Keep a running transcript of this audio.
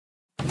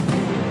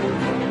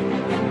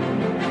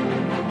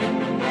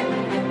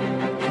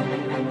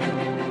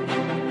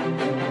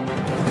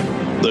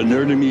The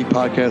Nerd and Me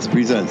podcast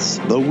presents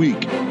The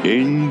Week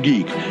in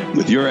Geek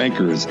with your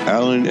anchors,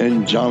 Alan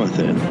and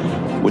Jonathan,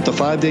 with the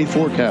 5-day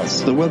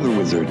forecast, the Weather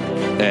Wizard,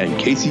 and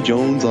Casey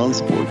Jones on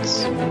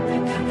sports.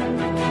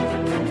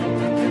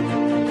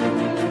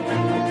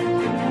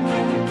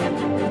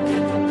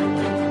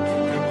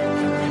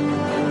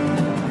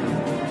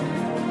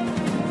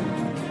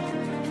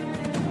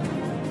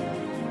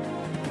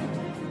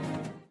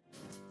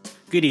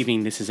 Good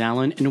evening, this is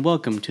Alan, and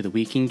welcome to The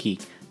Week in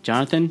Geek.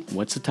 Jonathan,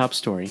 what's the top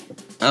story?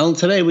 Alan,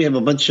 today we have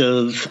a bunch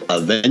of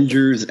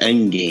Avengers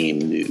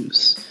Endgame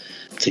news.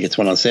 Tickets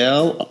went on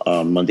sale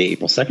on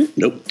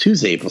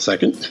Tuesday, April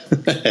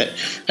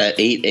 2nd at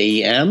 8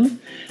 a.m.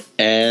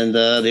 And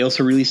they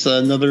also released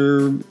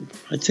another,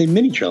 I'd say,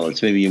 mini trailer.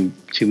 It's maybe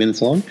 2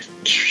 minutes long.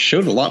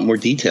 Showed a lot more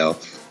detail.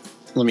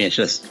 Let me ask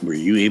you this. Were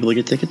you able to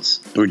get tickets?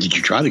 Or did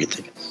you try to get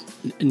tickets?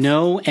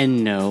 No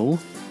and no.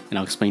 And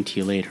I'll explain to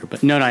you later.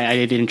 But no,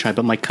 I didn't try.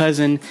 But my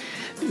cousin,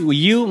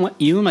 you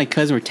and my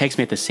cousin were texting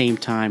me at the same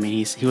time, and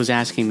he was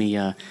asking me,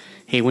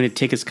 "Hey, when did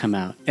tickets come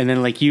out?" And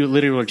then you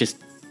literally were just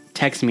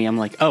texting me. I'm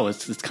like, "Oh,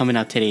 it's coming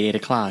out today, 8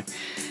 o'clock."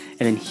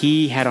 And then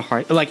he had a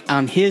hard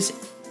on his,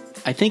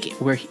 I think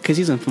because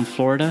he's from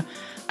Florida,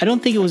 I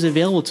don't think it was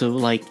available to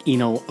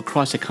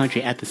across the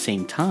country at the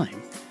same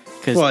time.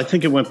 Well, I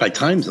think it went by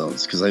time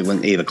zones because I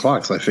went 8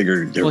 o'clock, so I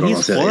figured they were going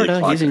to say 8 o'clock.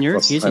 Florida.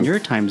 He's in your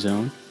time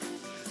zone.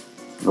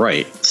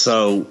 Right.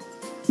 So,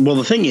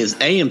 the thing is,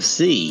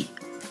 AMC,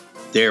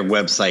 their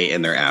website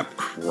and their app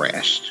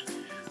crashed.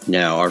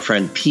 Now, our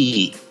friend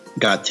Pete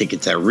got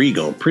tickets at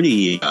Regal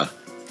pretty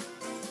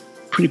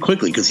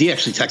quickly because he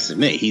actually texted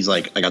me. He's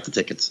like, "I got the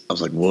tickets." I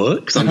was like, "What?"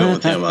 Because I'm going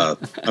with him.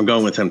 I'm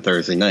going with him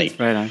Thursday night.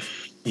 Right on.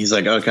 He's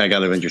like, "Okay, I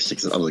got Avengers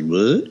tickets." I was like,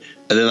 "What?"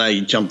 And then I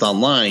jumped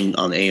online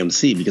on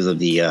AMC because of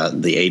the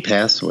A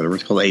Pass, whatever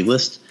it's called, A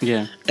List.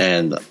 Yeah.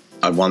 And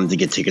I wanted to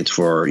get tickets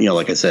for,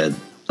 like I said,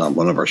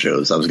 one of our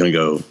shows. I was going to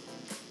go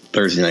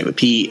Thursday night with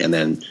Pete, and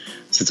then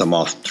since I'm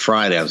off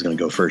Friday, I was going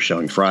to go first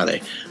showing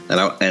Friday.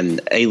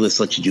 And A-List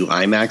lets you do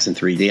IMAX in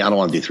 3D. I don't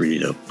want to do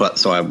 3D though, but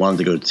so I wanted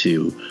to go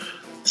to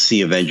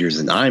see Avengers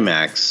in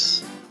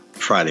IMAX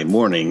Friday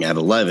morning at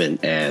 11,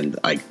 and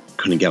I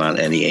couldn't get on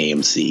any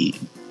AMC,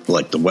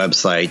 like the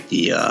website,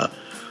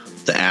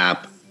 the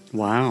app.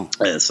 Wow.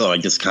 And so I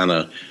just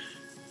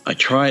I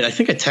tried. I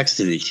think I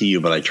texted it to you,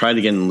 but I tried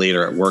again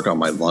later at work on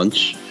my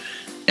lunch,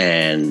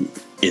 and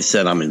it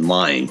said I'm in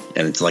line,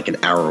 and it's like an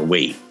hour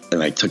wait.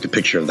 And I took a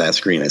picture of that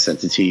screen. I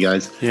sent it to you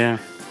guys. Yeah.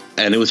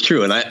 And it was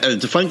true. And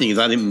the funny thing is,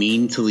 I didn't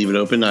mean to leave it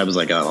open. I was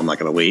like, "Oh, I'm not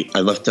going to wait."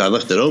 I left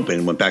it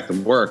open, went back to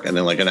work, and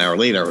then like an hour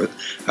later,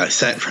 I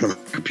sat in front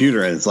of my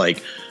computer, and it's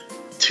like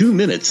 2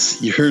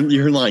 minutes. You're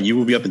in line. You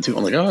will be up in 2.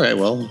 I'm like, all right,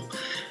 well,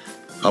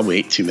 I'll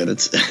wait 2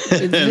 minutes.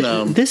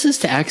 And this is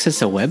to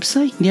access a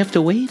website. You have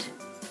to wait.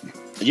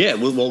 Yeah.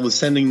 Well, it was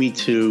sending me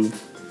to.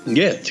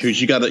 Yeah, because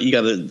you got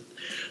to.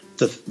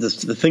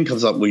 The thing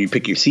comes up where you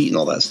pick your seat and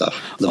all that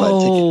stuff.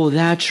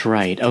 That's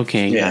right.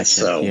 Okay. Yeah. Gotcha.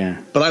 So,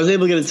 yeah. But I was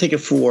able to get a ticket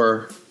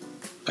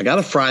I got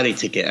a Friday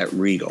ticket at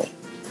Regal.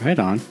 Right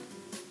on.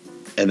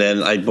 And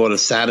then I bought a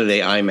Saturday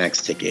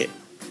IMAX ticket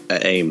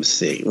at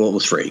AMC. Well, it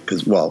was free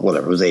because,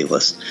 whatever. It was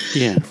A-List.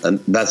 Yeah.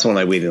 And that's when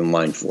I waited in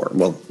line for.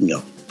 Well,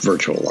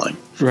 virtual line.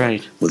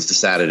 Right. Was the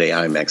Saturday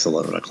IMAX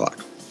 11 o'clock.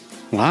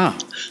 Wow.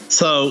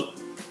 So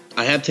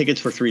I had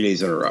tickets for 3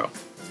 days in a row.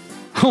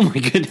 Oh, my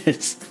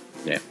goodness.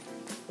 Yeah.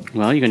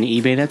 Well, you're going to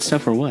eBay that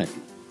stuff or what?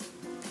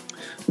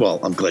 Well,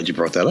 I'm glad you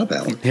brought that up,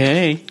 Alan.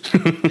 Hey.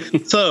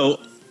 So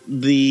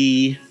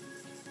I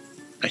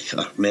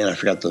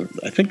forgot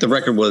I think the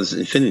record was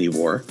Infinity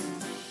War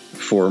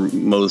for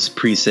most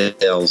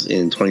pre-sales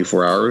in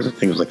 24 hours. I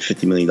think it was like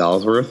 $50 million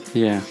worth.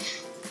 Yeah.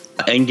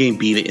 Endgame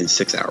beat it in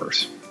 6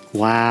 hours.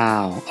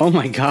 Wow. Oh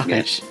my gosh.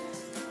 Yeah.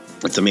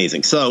 It's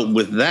amazing. So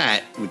with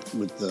that,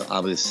 with the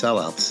obvious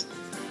sellouts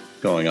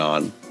going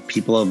on,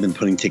 people have been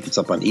putting tickets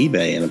up on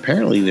eBay, and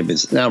apparently they've been.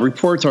 Now,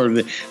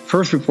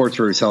 first reports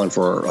were selling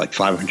for like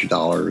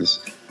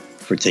 $500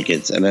 for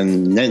tickets, and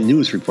then the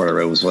newest report I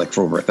read was like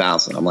for over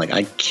 $1,000. I'm like,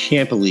 I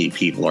can't believe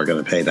people are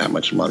going to pay that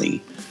much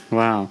money.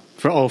 Wow,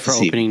 for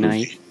opening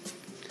night.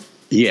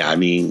 Yeah, I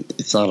mean,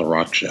 it's not a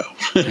rock show.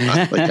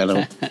 I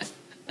don't.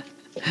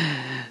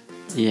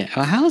 Yeah,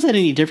 well, how is that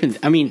any different?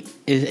 I mean,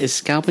 is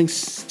scalping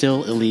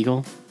still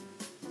illegal?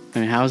 I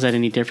mean, how is that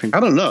any different?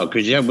 I don't know,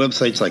 because you have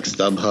websites like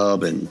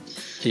StubHub and.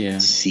 Yeah,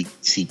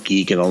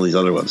 SeatGeek and all these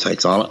other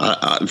websites.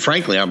 So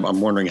frankly,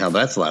 I'm wondering how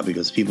that's allowed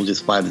because people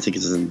just buy the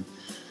tickets and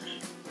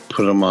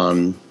put them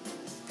on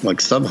like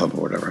StubHub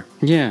or whatever.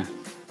 Yeah.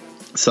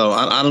 So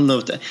I don't know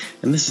if that,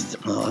 and this is,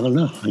 I don't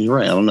know. You're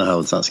right. I don't know how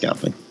it's not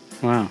scalping.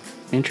 Wow.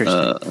 Interesting.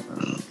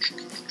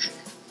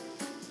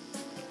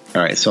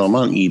 All right. So I'm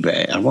on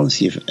eBay. I want to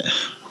see if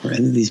were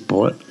any of these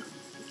bought.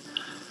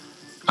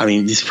 I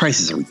mean, these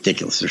prices are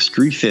ridiculous. There's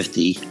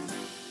 $350.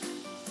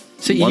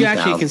 So you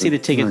actually can see the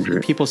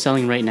tickets people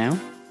selling right now?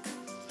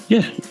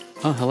 Yeah.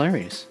 Oh,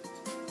 hilarious.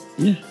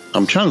 Yeah.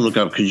 I'm trying to look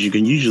up because you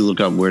can usually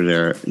look up where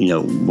they're,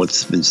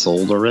 what's been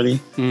sold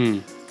already.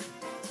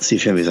 See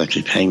if anybody's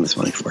actually paying this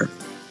money for it.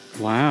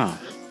 Wow.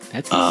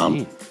 That's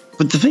insane.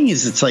 But the thing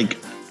is, it's like,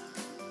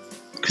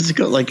 because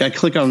I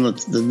click on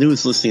the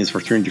newest listing is for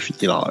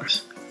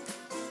 $350.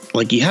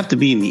 Like, you have to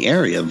be in the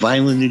area,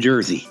 Vineland, New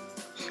Jersey.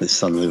 This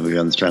son of a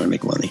gun's trying to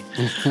make money.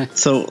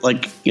 So,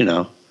 like,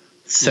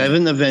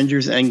 7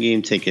 Avengers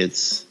Endgame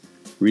tickets,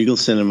 Regal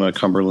Cinema,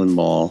 Cumberland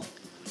Mall,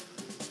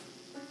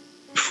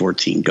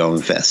 14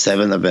 going fast.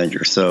 7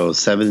 Avengers. So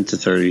 7 to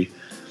 30.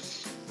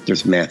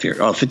 There's math here.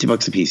 Oh,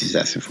 $50 a piece he's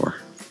asking for.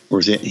 Or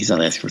is it? He's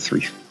not asking for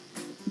 3.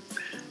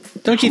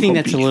 Don't you think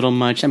that's a little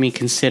much? I mean,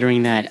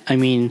 considering that, I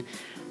mean,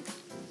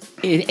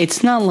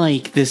 it's not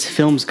like this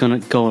film's gonna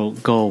go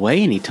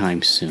away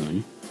anytime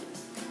soon.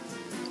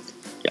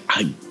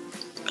 I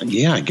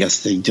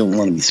guess they don't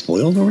want to be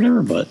spoiled or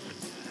whatever, but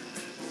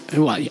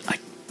well, I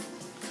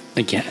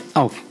get.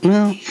 Oh,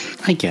 well,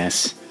 I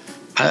guess.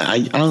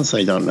 I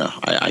honestly don't know.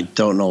 I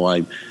don't know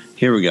why.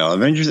 Here we go.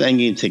 Avengers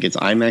Endgame tickets,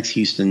 IMAX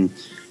Houston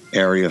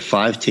area,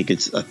 5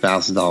 tickets,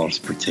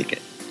 $1,000 per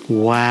ticket.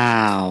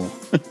 Wow.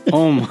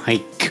 Oh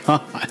my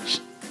gosh.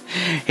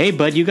 Hey,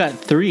 bud, you got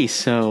 3,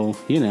 so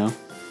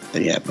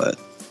Yeah, but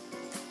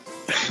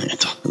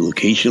it's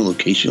location,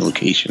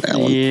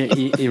 Alan. Yeah,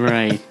 you're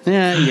right.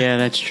 Yeah,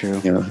 that's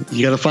true.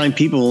 You got to find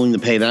people willing to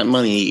pay that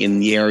money in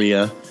the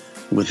area,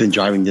 within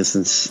driving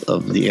distance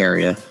of the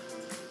area.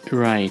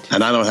 Right.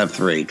 And I don't have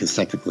 3 because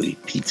technically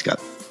Pete's got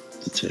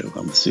the 2.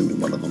 I'm assuming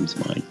one of them's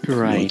mine.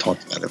 Right. We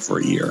talked about it for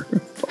a year.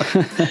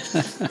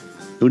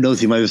 Who knows?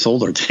 He might have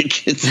sold our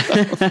tickets.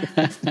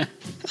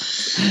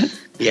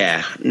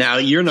 Yeah. Now,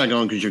 you're not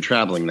going because you're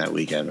traveling that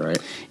weekend, right?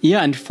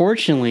 Yeah,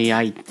 unfortunately,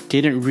 I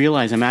didn't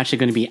realize I'm actually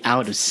going to be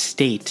out of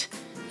state.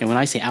 And when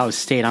I say out of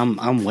state,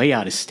 I'm way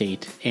out of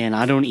state. And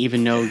I don't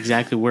even know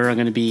exactly where I'm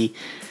going to be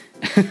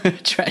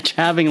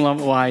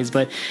traveling-wise.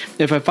 But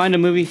if I find a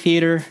movie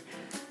theater,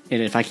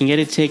 and if I can get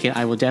a ticket,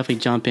 I will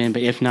definitely jump in.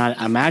 But if not,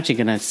 I'm actually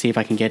going to see if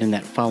I can get in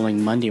that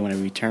following Monday when I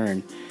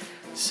return.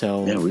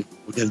 So yeah, we're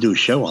going to do a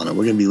show on it.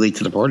 We're going to be late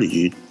to the party,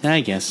 dude.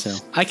 I guess so.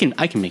 I can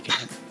make it.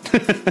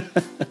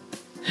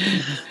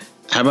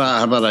 How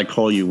about I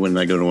call you when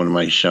I go to one of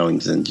my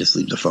showings and just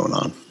leave the phone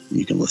on?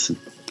 You can listen.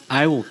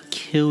 I will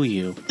kill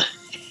you.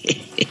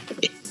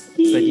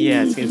 But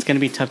yeah, it's going to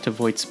be tough to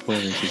avoid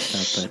spoilers and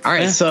stuff. But all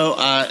right, so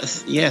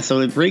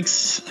it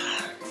breaks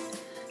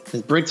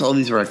all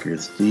these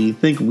records. Do you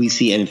think we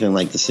see anything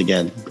like this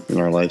again in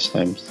our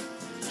lifetimes?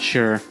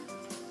 Sure.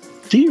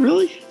 Do you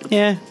really?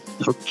 Yeah.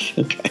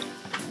 Okay.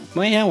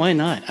 Well, yeah, why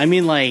not? I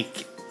mean,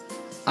 like,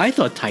 I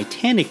thought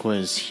Titanic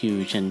was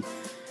huge, and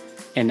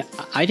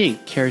I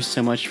didn't care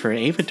so much for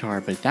Avatar,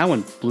 but that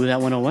one blew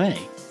that one away.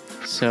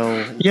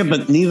 So yeah,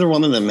 but neither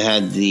one of them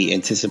had the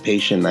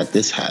anticipation that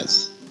this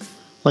has.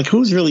 Like,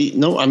 who's really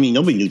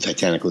nobody knew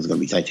Titanic was going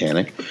to be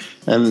Titanic,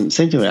 and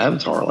same thing with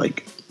Avatar.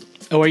 Like,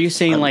 oh, are you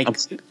saying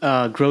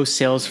gross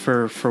sales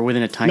for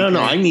within a time? No,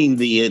 I mean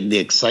the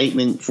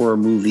excitement for a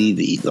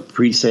movie, the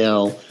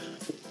pre-sale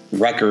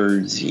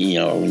records.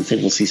 And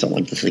think we'll see something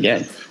like this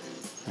again.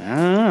 I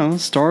don't know.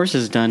 Star Wars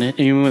has done it.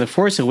 I mean, with The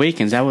Force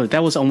Awakens, that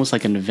was almost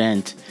like an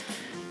event.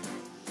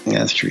 Yeah,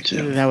 that's true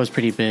too. That was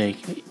pretty big.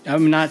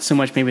 Not so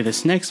much maybe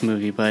this next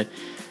movie, but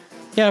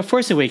yeah,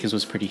 Force Awakens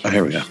was pretty huge. Oh,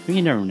 here we go.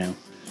 You never know.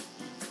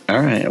 All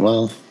right.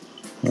 Well,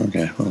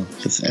 okay. Well,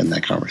 let's end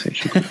that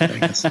conversation, I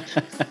guess.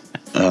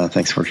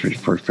 Thanks for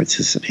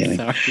participating.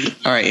 Sorry.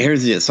 All right.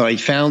 Here's it. So I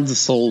found the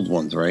sold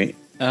ones, right?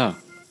 Oh.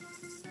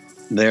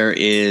 There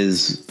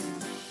is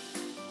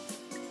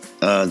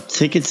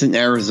tickets in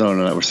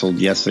Arizona that were sold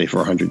yesterday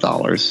for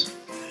 $100.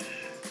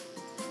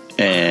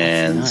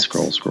 And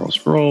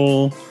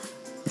scroll.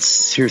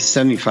 Here's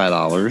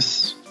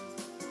 $75.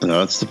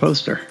 No, it's the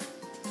poster.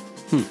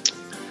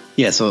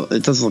 Yeah, so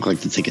it doesn't look like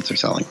the tickets are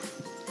selling.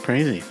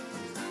 Crazy.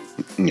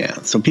 Yeah,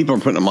 so people are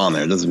putting them on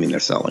there. It doesn't mean they're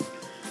selling.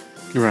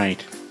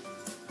 Right.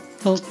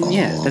 Well,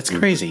 yeah, that's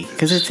crazy.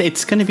 Because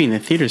it's going to be in the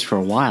theaters for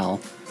a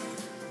while.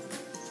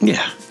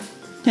 Yeah.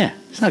 Yeah,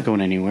 it's not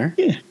going anywhere.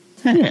 Yeah.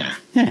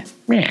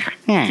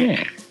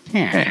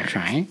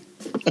 Trying.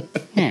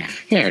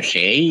 Yeah,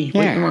 see?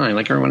 Wait in line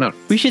like everyone else.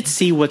 We should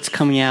see what's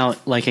coming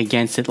out like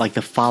against it like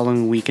the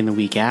following week and the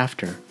week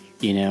after.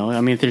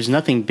 I mean, if there's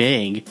nothing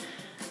big,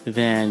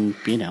 then,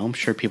 I'm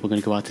sure people are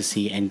going to go out to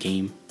see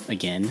Endgame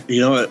again.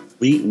 You know what?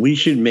 We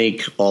should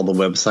make all the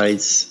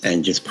websites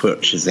and just put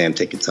Shazam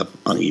tickets up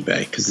on eBay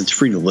because it's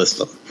free to list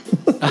them.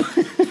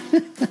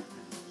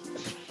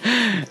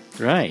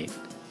 Right.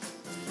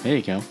 There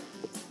you go.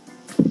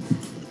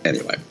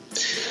 Anyway.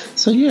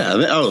 So,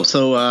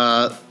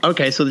 yeah.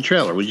 Okay, so the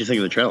trailer. What did you think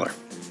of the trailer?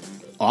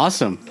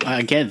 Awesome.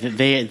 Again,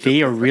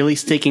 they are really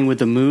sticking with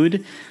the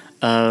mood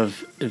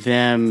of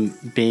them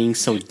being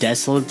so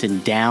desolate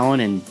and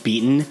down and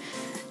beaten.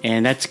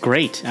 And that's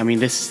great. I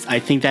mean, I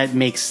think that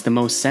makes the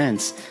most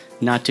sense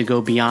not to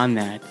go beyond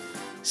that.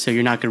 So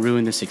you're not going to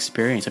ruin this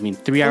experience. I mean,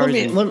 3 hours.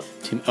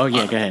 Go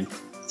ahead.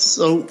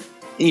 So,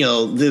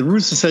 the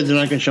Russo said they're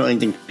not going to show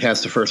anything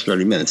past the first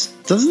 30 minutes.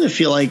 Doesn't it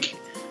feel like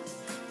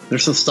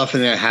there's some stuff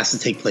in there that has to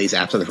take place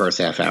after the first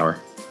half hour?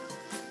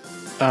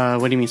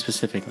 What do you mean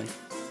specifically?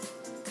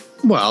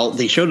 Well,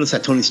 they showed us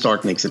that Tony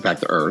Stark makes it back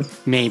to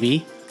Earth.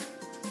 Maybe.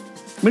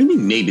 What do you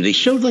mean? Maybe they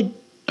showed like.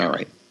 All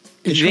right.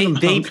 They said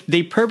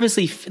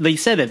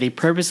that they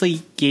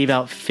purposely gave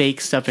out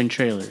fake stuff in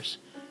trailers.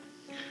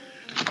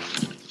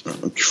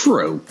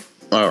 True.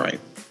 All right.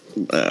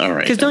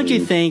 Because don't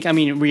you think? I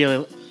mean,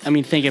 really. I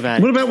mean, think about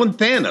it. What about when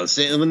Thanos?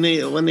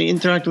 When they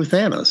interact with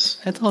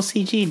Thanos? That's all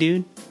CG,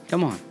 dude.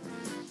 Come on.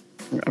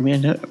 I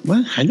mean,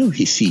 I know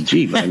he's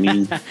CG, but I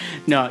mean,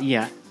 no,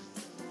 yeah.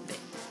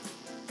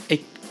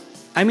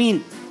 I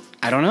mean,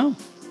 I don't know.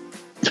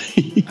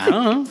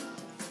 I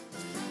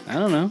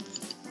don't know.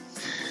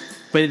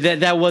 But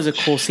that was a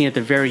cool scene at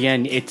the very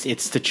end.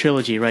 It's the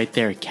trilogy right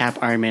there: Cap,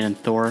 Iron Man, and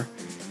Thor.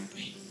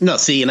 No,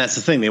 see, and that's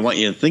the thing. They want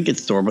you to think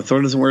it's Thor, but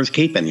Thor doesn't wear his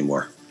cape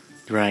anymore.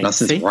 Right. Not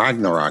since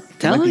Ragnarok.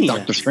 Telling you,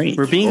 Doctor Strange.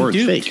 We're being Thor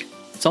duped. Fake.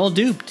 It's all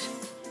duped.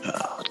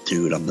 Oh,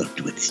 dude, I'm not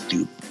doing this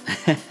dupe.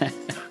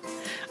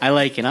 I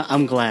like it.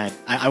 I'm glad.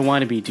 I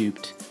want to be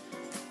duped.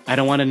 I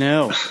don't want to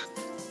know.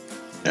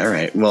 All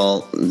right.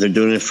 Well, they're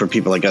doing it for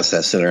people like us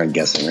that sit around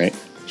guessing, right?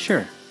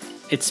 Sure.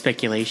 It's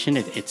speculation.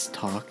 It's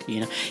talk.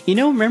 You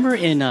know. Remember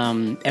in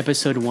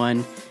episode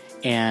 1,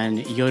 and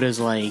Yoda's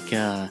like,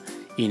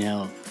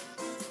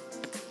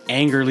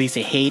 anger leads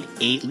to hate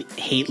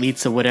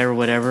leads to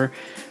whatever,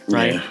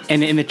 right? Yeah.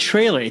 And in the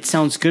trailer, it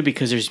sounds good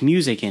because there's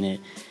music in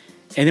it.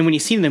 And then when you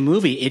see it in the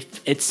movie,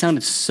 it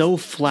sounded so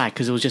flat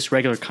because it was just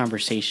regular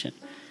conversation.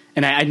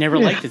 And I never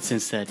liked it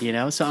since then, you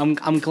know? So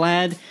I'm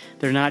glad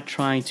they're not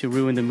trying to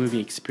ruin the movie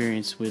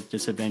experience with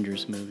this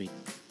Avengers movie.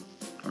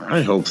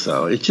 I hope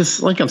so. It's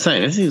just, like I'm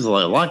saying, it seems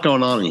like a lot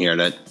going on in here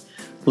that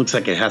looks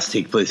like it has to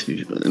take place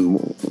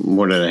in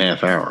more than a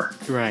half hour.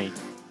 Right.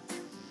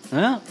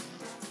 Well,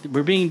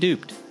 we're being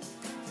duped.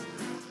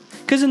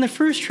 Because in the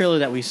first trailer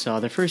that we saw,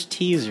 the first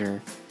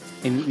teaser,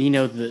 and,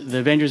 the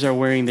Avengers are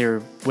wearing their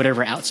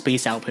whatever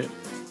space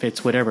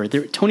outfits, whatever.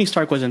 Tony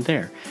Stark wasn't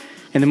there.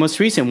 And the most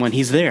recent one,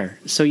 he's there.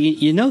 So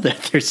you know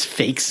that there's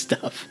fake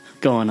stuff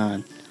going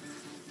on.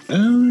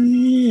 Oh,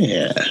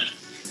 yeah.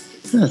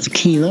 That's a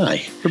keen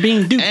eye. We're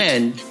being duped.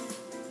 And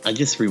I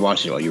just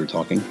rewatched it while you were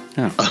talking.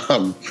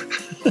 Oh.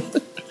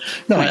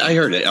 No, I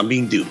heard it. I'm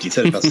being duped. You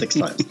said it about 6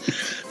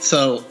 times.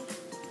 So,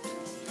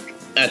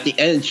 at the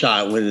end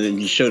shot, when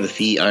you show the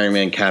feet, Iron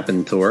Man, Cap,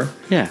 and Thor.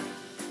 Yeah.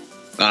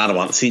 I don't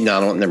want to see. No,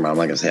 I don't. Never mind. I'm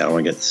not gonna say. I don't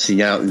want to get. See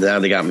now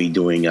they got me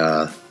doing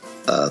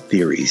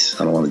theories.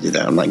 I don't want to do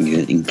that. I'm not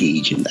going to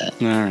engage in that.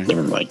 All right.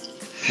 Never mind.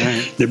 All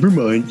right. Never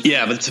mind.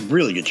 Yeah, but it's a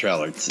really good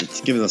trailer. It's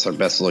giving us our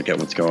best look at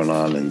what's going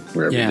on and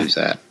where everybody's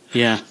at.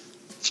 Yeah.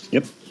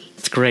 Yep.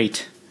 It's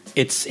great.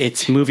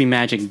 It's movie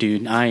magic,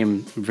 dude. I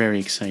am very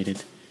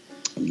excited.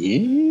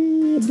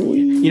 Yeah, boy.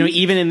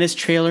 Even in this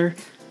trailer,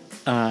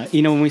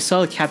 when we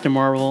saw Captain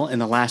Marvel in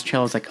the last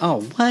trailer, I was like,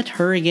 oh, what?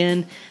 Her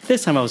again?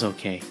 This time I was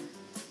okay.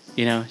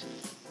 She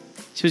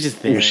was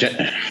just there.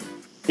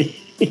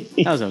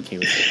 I was okay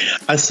with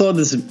it. I saw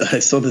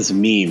this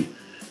meme.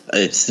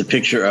 It's the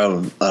picture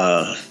of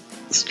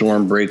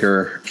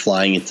Stormbreaker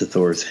flying into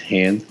Thor's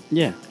hand.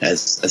 Yeah.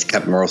 As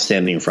Captain Marvel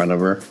standing in front of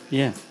her.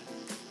 Yeah.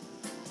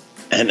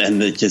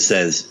 And it just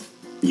says,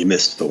 "You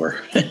missed Thor."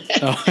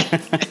 Oh.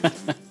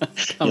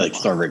 Like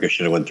Stormbreaker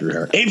should have went through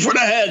her. Aim for the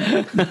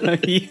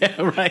head.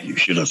 Yeah, right. You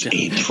should have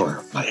aimed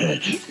for my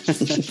head.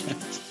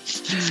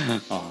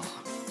 Oh.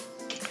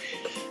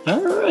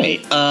 All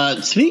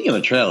right. Speaking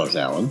of trailers,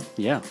 Alan.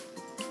 Yeah.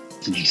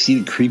 Did you see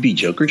the creepy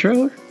Joker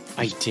trailer?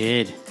 I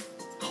did.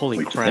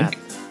 Holy crap.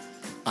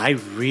 I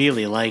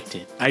really liked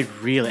it. I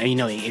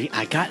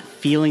got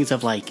feelings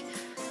of like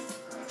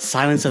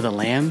Silence of the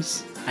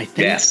Lambs, I think.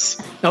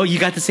 Yes. Oh, you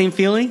got the same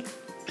feeling?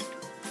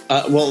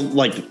 Well,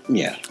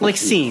 yeah. Like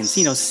scenes,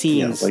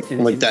 scenes. Yeah,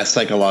 like that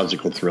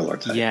psychological thriller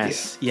type.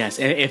 Yes.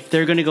 If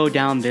they're going to go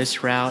down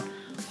this route,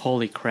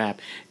 holy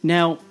crap.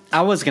 Now,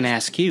 I was going to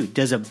ask you,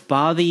 does it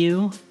bother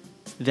you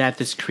that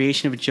this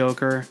creation of a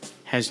Joker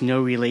has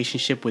no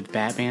relationship with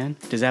Batman?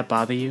 Does that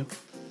bother you?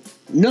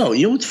 No.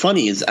 You know what's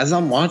funny is as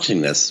I'm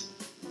watching this,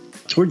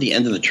 toward the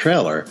end of the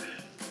trailer,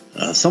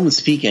 someone's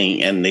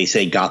speaking and they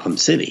say Gotham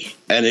City.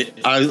 And it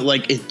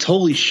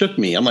totally shook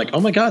me. I'm like, oh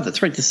my God,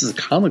 that's right. This is a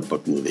comic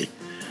book movie.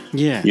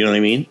 Yeah. You know what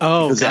I mean?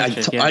 Oh,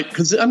 gotcha.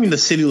 Because, the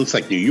city looks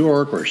like New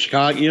York or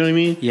Chicago. You know what I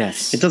mean?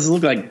 Yes. It doesn't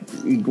look like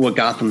what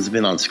Gotham's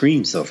been on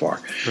screen so far.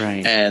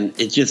 Right. And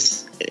it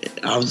just,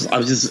 I was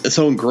just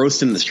so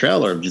engrossed in this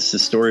trailer of just the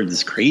story of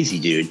this crazy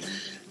dude.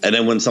 And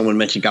then when someone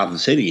mentioned Gotham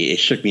City, it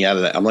shook me out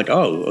of that. I'm like,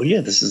 oh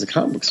yeah, this is a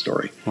comic book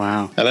story.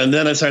 Wow. And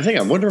then I started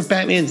thinking, I wonder if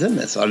Batman's in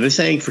this. Are they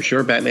saying for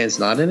sure Batman's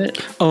not in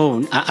it?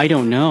 Oh, I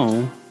don't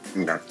know.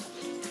 Okay.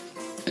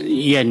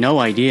 Yeah, no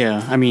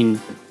idea. I mean,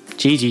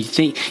 geez,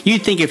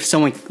 you'd think if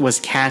someone was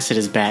casted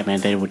as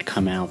Batman, they would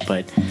come out.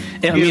 But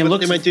it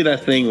looks, they might do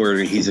that thing where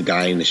he's a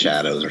guy in the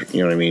shadows, or you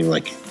know what I mean,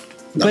 like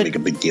make a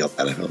big deal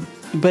out of him.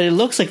 But it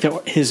looks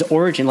like his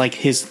origin, like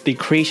the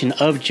creation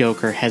of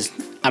Joker, has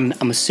I'm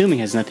assuming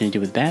has nothing to do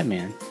with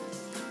Batman.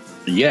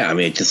 Yeah, I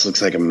mean, it just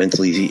looks like a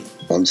mentally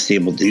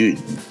unstable dude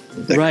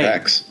that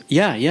cracks.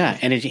 Yeah,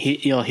 and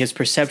his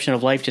perception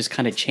of life just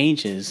kind of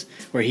changes,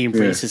 where he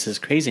embraces his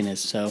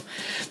craziness. So,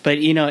 but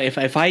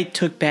if I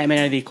took Batman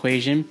out of the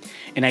equation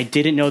and I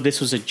didn't know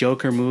this was a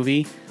Joker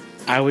movie,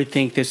 I would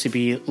think this would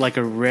be like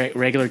a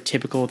regular,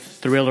 typical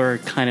thriller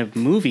kind of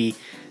movie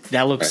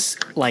that looks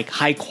like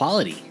high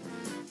quality.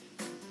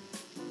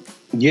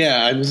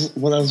 Yeah,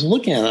 when I was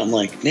looking at it, I'm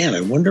like, man,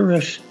 I wonder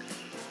if,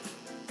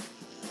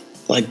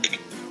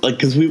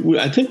 because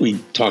I think we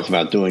talked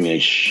about doing a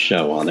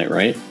show on it,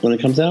 right, when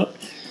it comes out,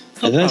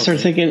 and then I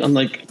started thinking, I'm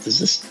like, does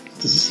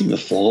this even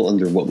fall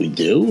under what we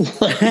do?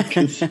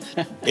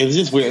 It was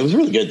just weird. It was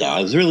really good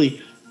though.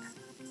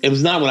 It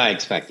was not what I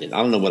expected. I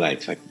don't know what I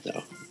expected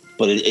though,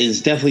 but it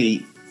is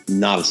definitely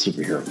not a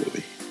superhero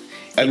movie,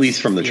 at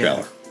least from the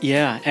trailer.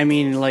 Yeah, I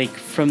mean, like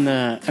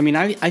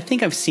I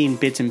think I've seen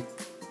bits and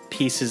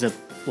pieces of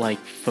like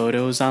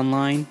photos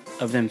online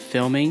of them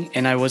filming,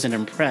 and I wasn't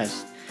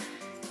impressed.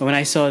 But when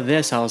I saw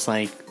this, I was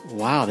like,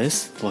 wow,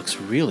 this looks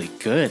really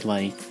good.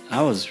 Like,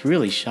 I was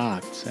really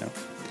shocked. So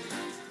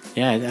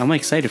yeah, I'm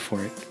excited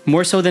for it,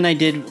 more so than I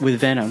did with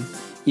Venom.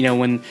 You know,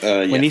 when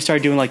they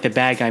started doing like the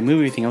bad guy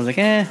movie thing, I was like,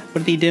 what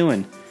are they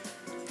doing?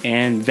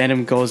 And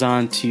Venom goes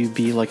on to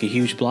be like a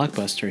huge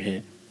blockbuster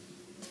hit.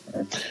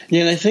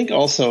 Yeah, and I think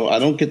also I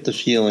don't get the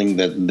feeling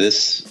that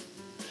this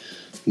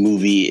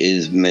movie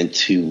is meant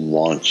to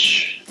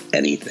launch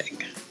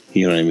anything.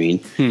 You know what I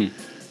mean?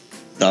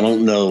 I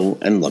don't know.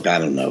 And look, I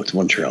don't know. It's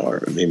one trailer.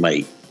 They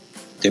might,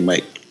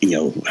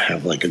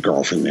 have like a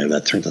girlfriend there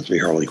that turns out to be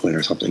Harley Quinn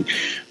or something.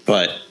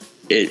 But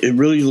it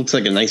really looks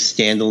like a nice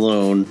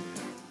standalone,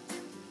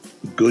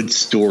 good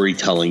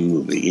storytelling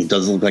movie. It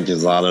doesn't look like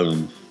there's a lot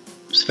of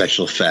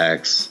special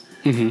effects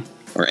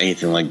or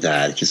anything like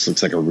that. It just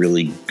looks like a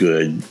really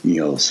good,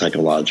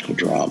 psychological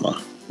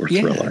drama or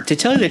thriller. To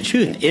tell you the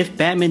truth, if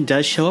Batman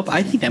does show up,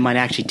 I think that might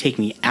actually take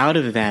me out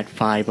of that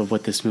vibe of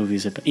what this movie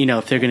is about.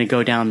 If they're going to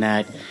go down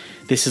that,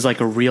 this is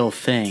like a real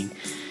thing.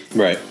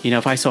 Right.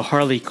 If I saw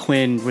Harley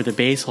Quinn with a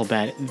baseball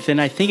bat, then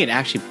I think it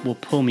actually will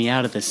pull me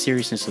out of the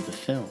seriousness of the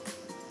film.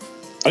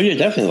 Oh yeah,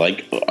 definitely.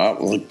 Like,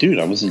 dude,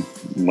 I was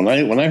when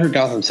I heard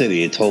Gotham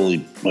City, it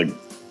totally like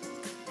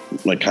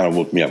kind of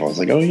woke me up. I was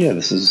like, oh yeah,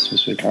 this is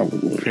supposed to be a comic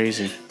movie.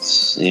 Crazy.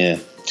 Yeah,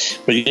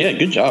 but yeah,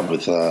 good job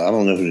with. I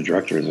don't know who the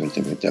director is or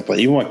anything like that, but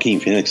even Joaquin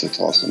Phoenix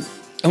looks awesome.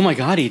 Oh my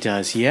God, he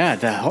does. Yeah,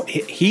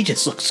 he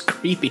just looks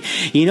creepy.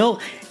 You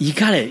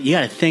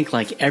gotta think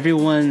like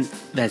everyone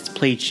that's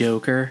played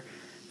Joker.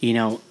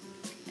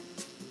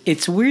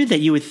 It's weird that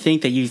you would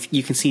think that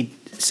you can see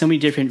so many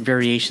different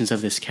variations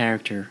of this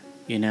character.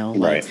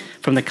 Right.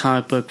 From the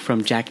comic book,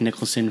 from Jack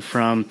Nicholson,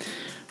 from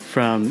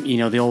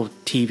the old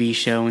TV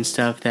show and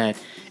stuff. That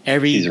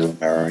every Cesar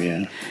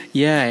Romero,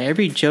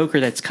 every Joker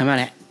that's come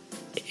out,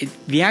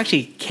 they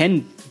actually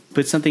can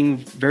put something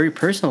very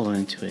personal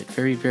into it,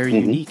 very very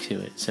unique to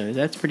it. So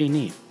that's pretty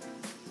neat.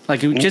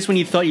 Like just when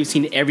you thought you've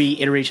seen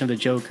every iteration of the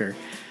Joker,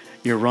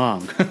 you're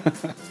wrong.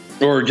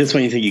 Or just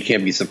when you think you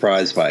can't be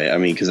surprised by it. I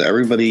mean, because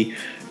everybody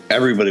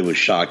was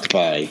shocked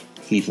by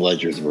Heath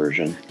Ledger's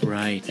version,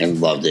 right,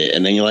 and loved it.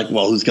 And then you're like,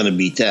 well, who's going to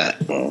beat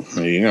that? Well,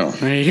 there you go.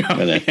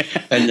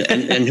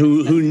 And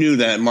who knew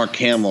that Mark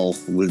Hamill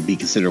would be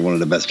considered one of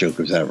the best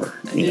Jokers ever?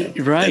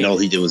 Right. And all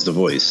he did was the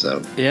voice.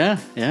 So yeah,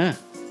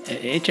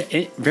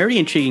 very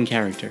intriguing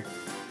character.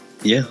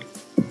 Yeah.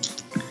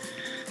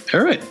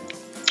 All right,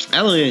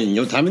 Alan, you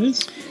know what time it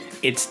is?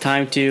 It's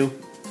time to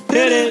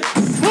hit it.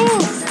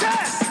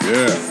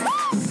 Yeah.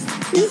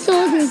 It's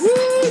all the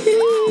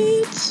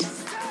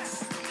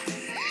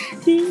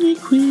really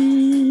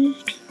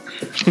quick.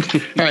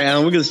 All right,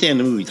 Alan, we're going to stay on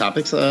the movie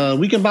topics.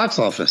 Weekend box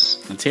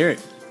office. Let's hear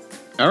it.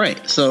 All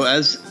right, so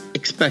as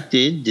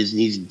expected,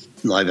 Disney's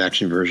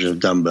live-action version of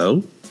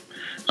Dumbo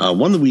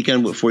won the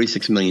weekend with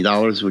 $46 million,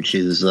 which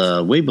is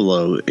way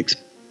below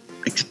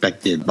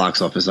expected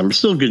box office numbers.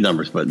 Still good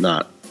numbers, but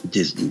not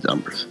Disney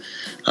numbers.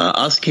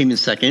 Us came in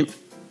second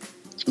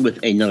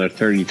with another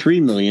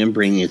 $33 million,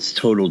 bringing its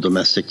total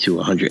domestic to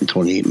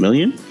 $128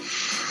 million.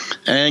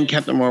 And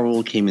Captain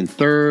Marvel came in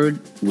third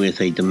with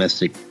a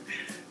domestic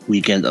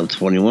weekend of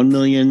 $21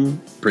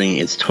 million, bringing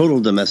its total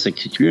domestic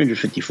to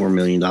 $354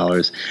 million,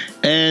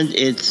 and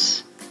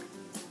its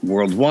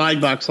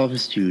worldwide box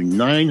office to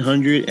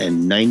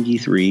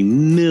 $993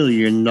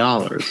 million.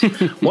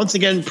 Once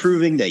again,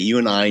 proving that you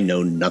and I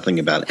know nothing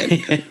about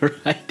anything.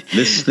 Right.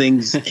 This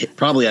thing's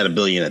probably at $1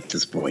 billion at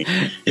this point.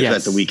 It's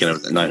at the weekend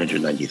of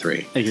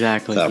 993.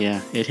 Exactly. So,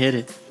 yeah, it hit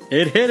it.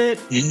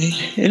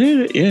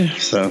 Yeah.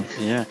 So,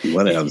 yeah.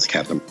 What else,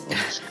 Captain?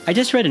 I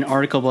just read an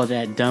article about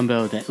that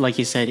Dumbo that, like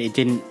you said, it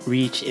didn't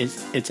reach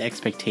its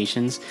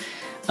expectations.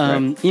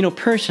 Right.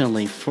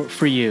 Personally,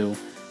 for you,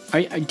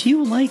 do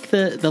you like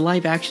the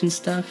live action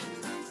stuff?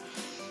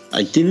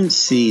 I didn't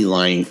see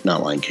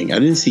not Lion King. I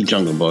didn't see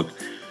Jungle Book.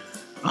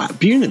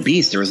 Beauty and the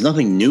Beast, there was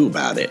nothing new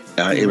about it.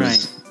 It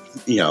was,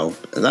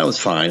 that was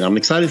fine. I'm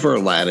excited for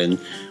Aladdin.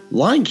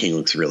 Lion King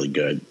looks really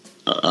good.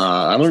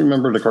 I don't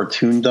remember the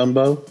cartoon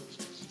Dumbo,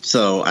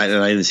 so I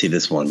didn't see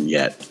this one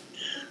yet.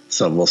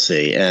 So we'll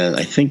see. And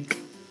I think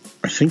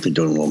they're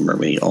doing Little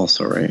Mermaid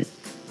also, right?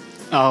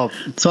 Oh,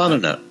 so I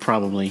don't know.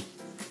 Probably.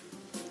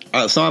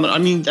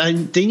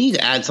 They need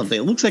to add something.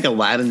 It looks like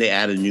Aladdin. They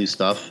added new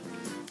stuff.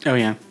 Oh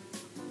yeah.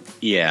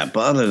 Yeah,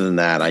 but other than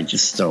that, I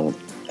just don't.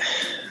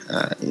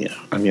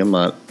 I mean, I'm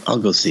not. I'll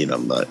go see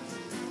them, but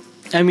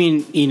I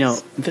mean,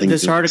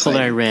 this article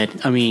that I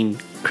read. I mean,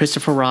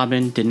 Christopher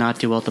Robin did not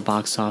do well at the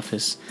box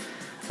office.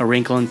 A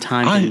Wrinkle in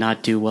Time did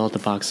not do well at the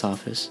box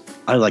office.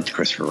 I liked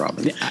Christopher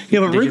Robin.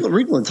 Yeah, but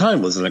Wrinkle in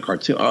Time wasn't a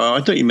cartoon. Oh,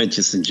 I thought you meant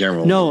just in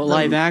general. No,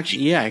 live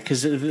action. Yeah,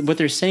 because what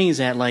they're saying is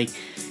that, like,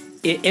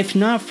 if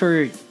not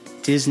for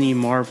Disney,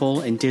 Marvel,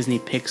 and Disney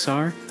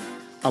Pixar,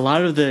 a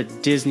lot of the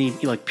Disney,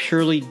 like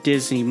purely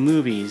Disney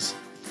movies,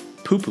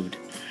 poo-pooed.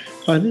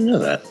 Oh, I didn't know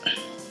that.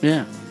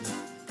 Yeah.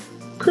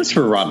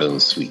 Christopher Robin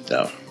was sweet,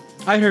 though.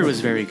 I heard it was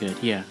very good.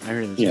 Yeah, I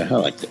heard it was. Yeah, I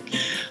liked it.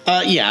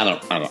 I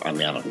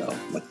don't know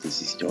what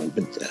Disney's doing,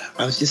 but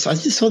I just saw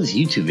this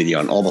YouTube video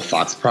on all the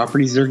Fox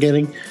properties they're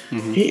getting.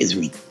 Mm-hmm. It is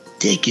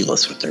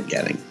ridiculous what they're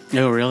getting.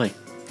 Oh, really?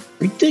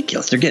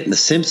 Ridiculous. They're getting The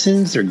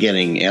Simpsons. They're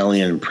getting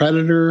Alien and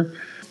Predator,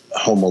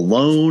 Home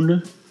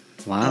Alone.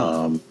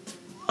 Wow.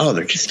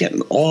 They're just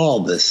getting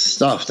all this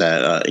stuff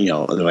that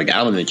they're like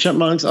Alvin and the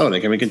Chipmunks. Oh, they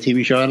can make a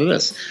TV show out of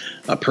this.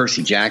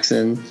 Percy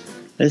Jackson.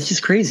 It's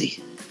just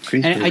crazy.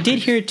 And I did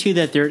hear too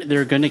that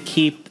they're going to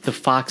keep the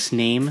Fox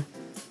name,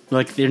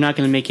 like they're not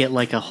going to make it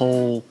like a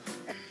whole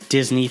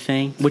Disney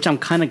thing, which I'm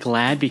kind of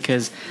glad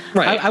because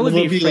I would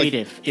be afraid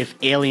if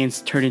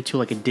Aliens turned into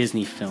like a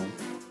Disney film.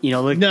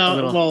 I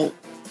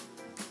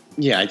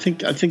think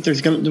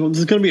there's going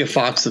to be a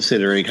Fox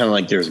subsidiary, kind of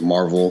like there's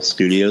Marvel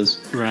Studios,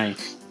 right?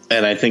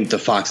 And I think the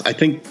Fox, I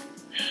think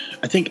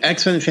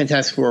X-Men and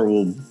Fantastic Four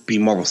will be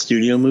Marvel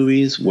Studio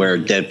movies, where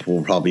Deadpool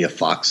will probably be a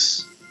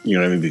Fox. You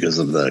know what I mean? Because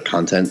of the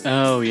content.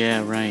 Oh,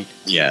 yeah, right.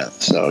 Yeah,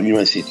 so you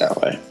might see it that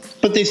way.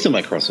 But they still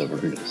might cross over.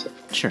 Who knows?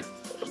 Sure.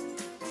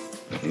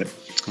 Okay.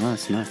 Oh,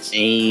 that's nuts.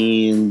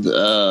 And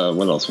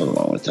what else went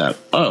along with that?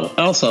 Oh,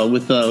 also,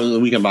 with the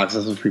Weekend Box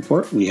Office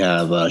Report, we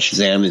have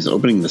Shazam is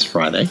opening this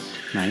Friday.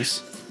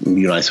 Nice.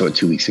 You and I saw it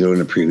 2 weeks ago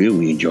in a preview.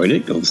 We enjoyed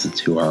it. Go listen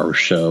to our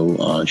show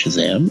on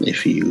Shazam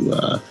if you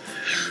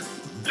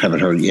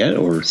haven't heard it yet,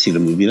 or see the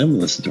movie then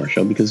listen to our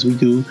show, because we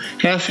do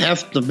half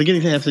the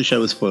beginning half of the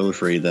show is spoiler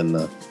free, then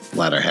the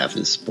latter half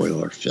is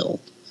spoiler filled.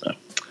 So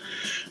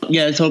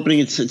yeah, it's opening.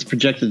 It's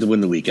projected to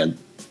win the weekend.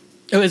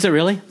 Oh, is it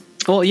really?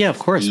 Well, yeah, of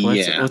course.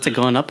 What's it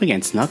going up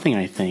against? Nothing,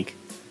 I think.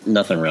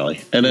 Nothing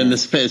really. And then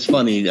it's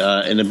funny,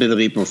 in a bit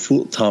of April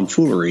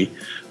tomfoolery,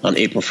 on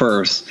April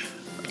 1st,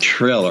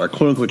 a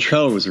quote unquote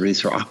trailer was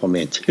released for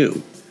Aquaman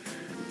 2.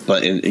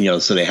 But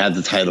so they had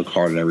the title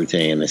card and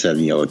everything, and they said,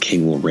 a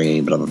king will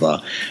reign, blah blah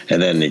blah,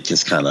 and then it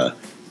just kind of,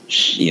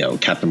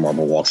 Captain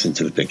Marvel walks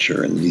into the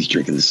picture and he's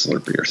drinking the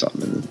Slurpee or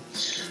something, and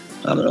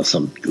I don't know,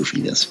 some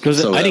goofiness.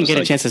 I didn't get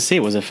a chance to see it.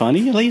 Was it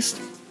funny at least?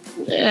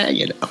 Yeah,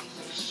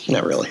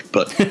 not really,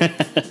 but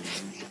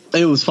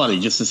it was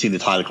funny just to see the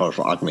title card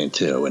for Aquaman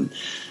 2, and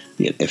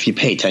if you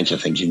pay attention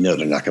to things,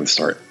 they're not going to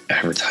start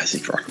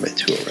advertising for Aquaman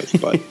 2 already.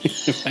 But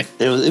right.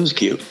 it was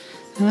cute.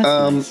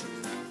 Nice.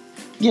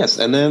 Yes,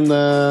 and then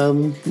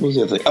what was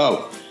the other thing?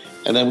 Oh,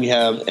 and then we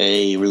have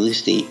a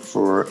release date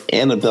for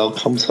Annabelle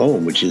Comes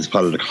Home, which is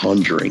part of the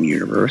Conjuring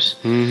universe.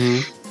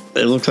 Mm-hmm.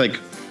 It looks like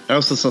I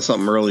also saw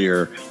something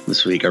earlier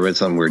this week. I read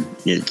something where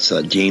it's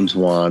James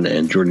Wan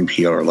and Jordan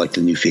Peele are like the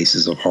new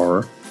faces of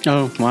horror.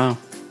 Oh, wow.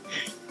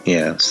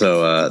 Yeah,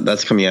 so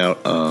that's coming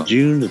out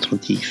June the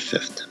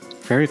 25th.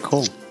 Very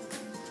cool.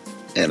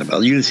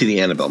 Annabelle. You didn't see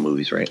the Annabelle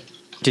movies, right?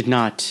 I did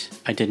not.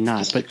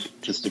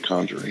 Just the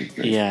Conjuring.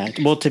 Right? Yeah.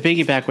 Well, to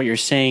piggyback what you're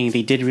saying,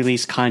 they did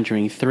release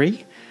Conjuring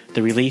 3.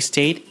 The release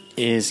date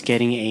is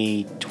getting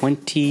a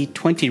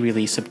 2020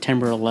 release,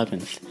 September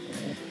 11th.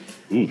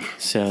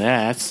 So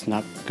that's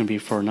not going to be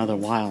for another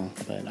while.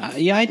 But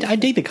I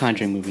dig the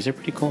Conjuring movies. They're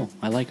pretty cool.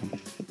 I like them.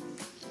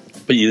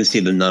 But you didn't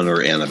see the Nun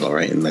or Annabelle,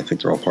 right? And I think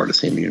they're all part of the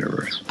same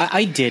universe.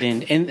 I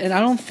didn't. And I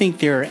don't think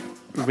they're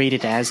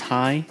rated as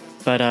high.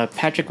 But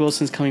Patrick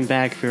Wilson's coming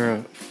back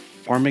for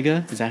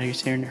Farmiga, is that how you're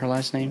saying her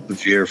last name?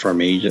 Vera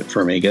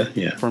Farmiga,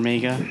 yeah.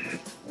 Farmiga.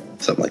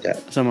 Something like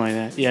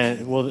that.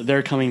 Yeah, well,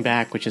 they're coming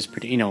back, which is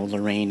pretty,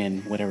 Lorraine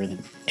and whatever.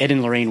 Ed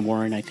and Lorraine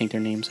Warren, I think their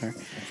names are.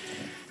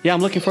 Yeah,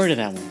 I'm looking forward to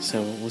that one,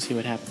 so we'll see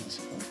what happens.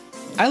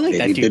 I like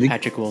that dude,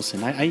 Patrick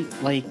Wilson. I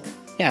like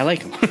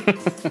him.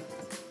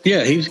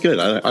 Yeah, he was good.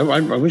 I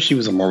wish he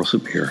was a Marvel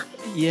superhero.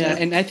 Yeah,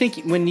 and I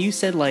think when you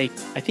said, he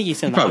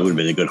probably would have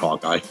been a good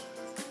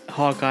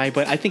Hawkeye,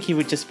 but I think he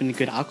would just been a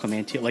good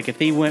Aquaman too. Like if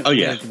they went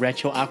with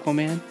retro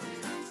Aquaman,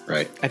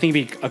 right? I think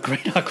he'd be a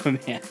great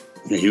Aquaman.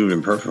 Yeah, he would have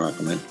been perfect for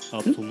Aquaman.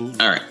 Absolutely.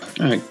 All right.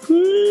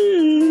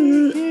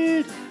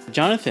 Good.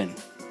 Jonathan.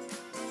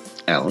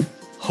 Alan.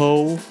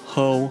 Ho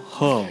ho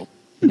ho.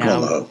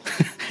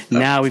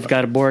 Now we've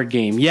got a board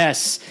game.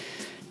 Yes,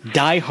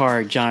 Die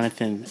Hard,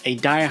 Jonathan. A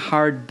Die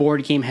Hard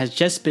board game has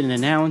just been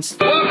announced.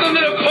 Welcome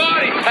to the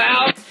party,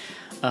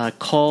 pal.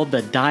 Called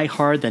the Die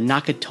Hard, the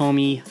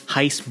Nakatomi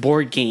Heist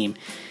board game.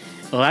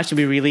 It'll actually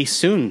be released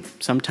soon,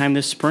 sometime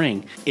this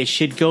spring. It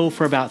should go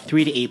for about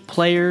 3 to 8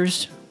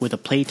 players with a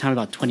playtime of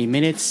about 20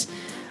 minutes.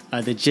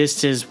 The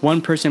gist is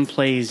one person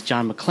plays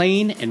John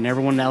McClane and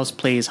everyone else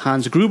plays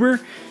Hans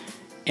Gruber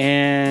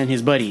and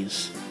his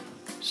buddies.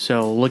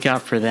 So look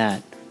out for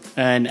that.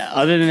 And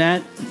other than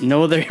that,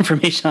 no other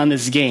information on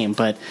this game.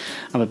 But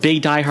I'm a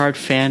big diehard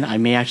fan. I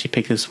may actually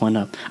pick this one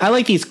up. I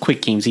like these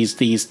quick games. These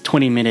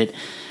 20-minute.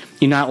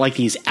 You're not like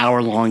these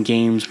hour-long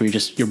games where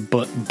your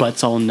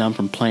butt's all numb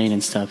from playing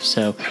and stuff.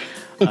 So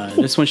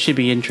this one should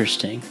be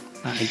interesting.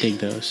 I dig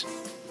those.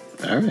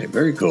 All right,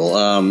 very cool.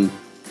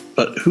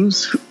 But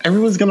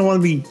everyone's going to want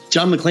to be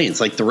John McClane. It's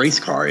like the race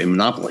car in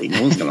Monopoly.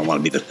 No one's going to want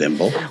to be the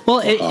thimble.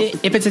 Well,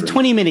 if it's a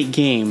 20-minute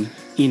game,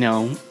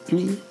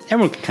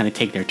 everyone can kind of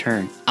take their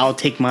turn. I'll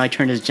take my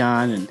turn as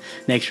John, and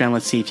next round,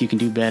 let's see if you can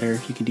do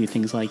better. You can do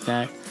things like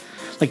that.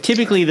 Like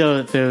typically,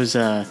 those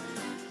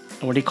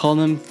what do you call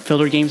them?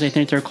 Filler games, I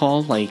think they're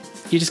called. Like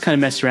you just kind of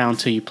mess around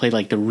until you play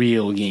like the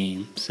real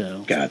game.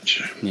 So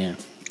gotcha. Yeah.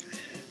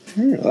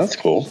 That's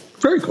cool.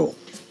 Very cool.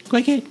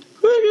 Like it.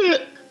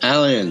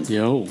 Alan.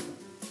 Yo.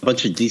 A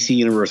bunch of DC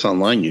Universe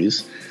Online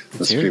news,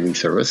 the streaming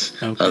service.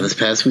 Okay. This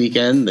past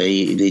weekend,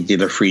 they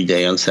did a free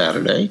day on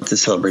Saturday to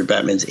celebrate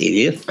Batman's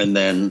 80th. And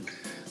then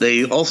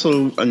they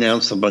also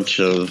announced a bunch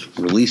of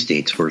release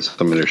dates for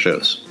some of their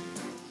shows.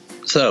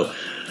 So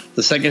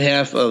the second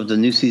half of the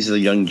new season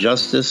of Young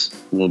Justice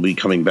will be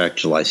coming back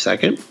July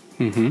 2nd.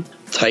 Mm-hmm.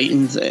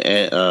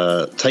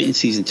 Titans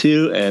Season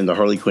 2 and the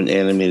Harley Quinn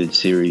animated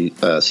series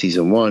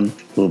Season 1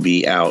 will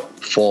be out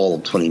fall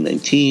of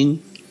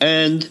 2019.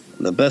 And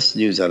the best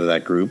news out of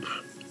that group,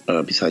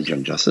 besides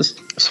Young Justice,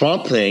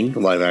 Swamp Thing, the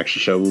live-action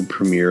show, will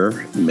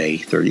premiere May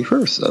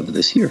 31st of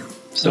this year.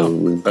 So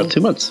in about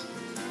 2 months.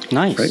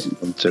 Nice.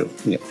 Right? 2.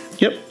 Yeah.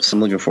 Yep. So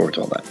I'm looking forward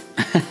to all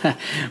that.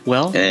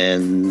 Well.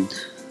 And,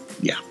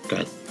 yeah, go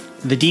ahead.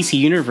 The DC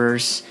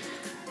Universe,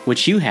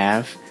 which you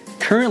have,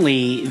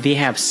 currently they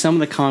have some of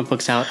the comic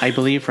books out, I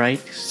believe, right?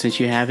 Since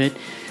you have it.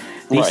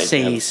 They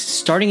say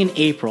starting in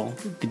April,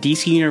 the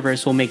DC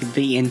Universe will make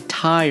the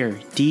entire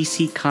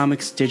DC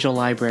Comics digital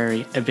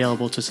library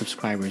available to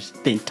subscribers.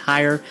 The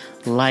entire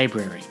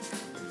library.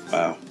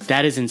 Wow.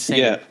 That is insane.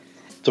 Yeah.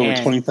 It's over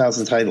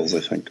 20,000 titles,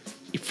 I think.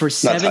 For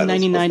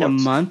 $7.99 a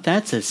month,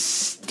 that's a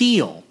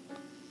steal.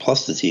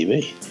 Plus the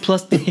TV.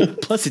 Plus the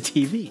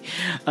TV.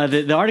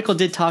 The article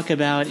did talk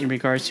about in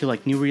regards to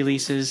like new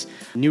releases.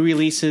 New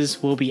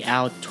releases will be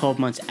out 12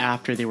 months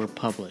after they were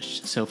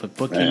published. So if a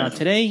book came out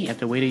today, you have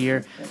to wait a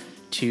year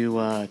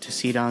to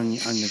see it on the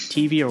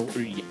TV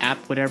or your app,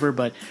 whatever.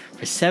 But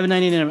for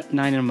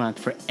 $7.99 a month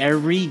for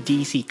every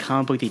DC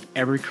comic book they've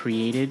ever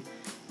created,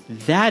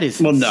 that is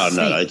insane.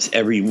 No. It's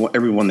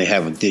everyone they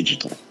have a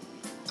digital.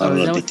 I don't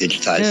know if they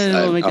digitized.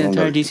 They'll make the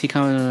entire DC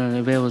comic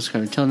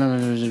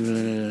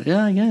available.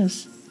 Yeah, I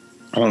guess.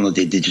 I don't know if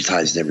they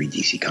digitized every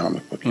DC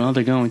comic book. Well,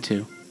 they're going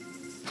to.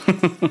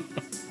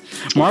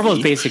 Marvel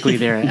is basically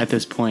there at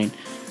this point.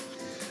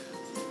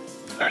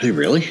 Are they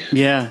really?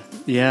 Yeah.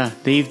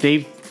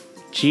 They've.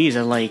 Geez,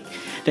 I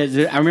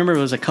remember it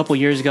was a couple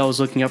years ago. I was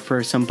looking up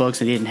for some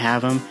books and they didn't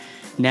have them.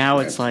 Now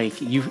it's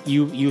like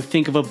you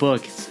think of a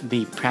book,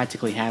 they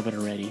practically have it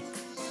already.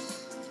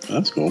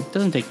 That's cool.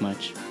 Doesn't take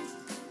much.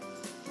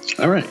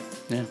 All right.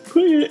 Yeah.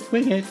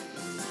 Quick.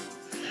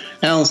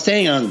 Now,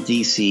 staying on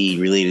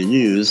DC-related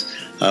news,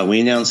 we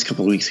announced a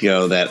couple of weeks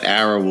ago that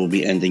Arrow will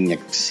be ending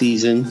next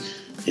season.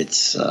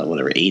 It's,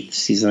 8th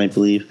season, I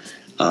believe,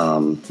 with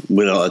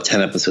a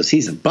 10-episode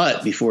season.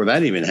 But before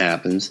that even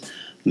happens,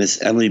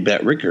 Miss Emily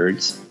Bett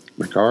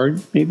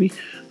Ricard, maybe,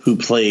 who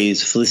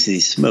plays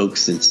Felicity Smoke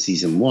since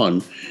season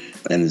 1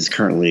 and is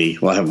currently,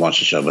 I haven't watched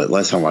the show, but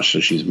last time I watched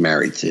the show, she was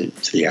married to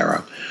the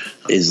Arrow,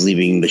 is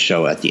leaving the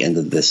show at the end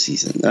of this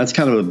season. That's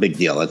kind of a big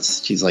deal.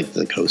 She's like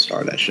the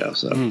co-star of that show.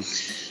 So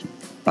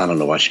I don't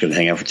know why she couldn't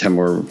hang out for 10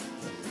 more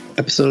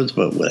episodes,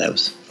 but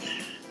whatevs.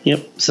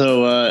 Yep.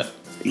 So,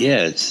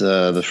 it's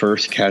the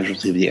first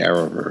casualty of the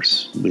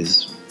Arrowverse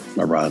with,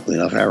 ironically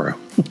enough, Arrow.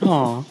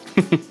 Aw.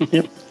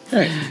 Yep. All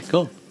right.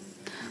 Cool.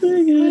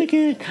 Very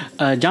good.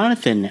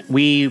 Jonathan,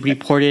 we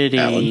reported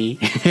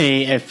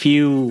a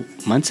few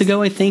months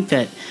ago, I think,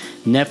 that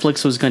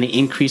Netflix was going to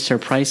increase their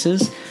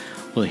prices.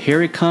 Well,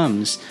 here it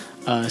comes.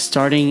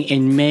 Starting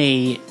in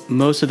May,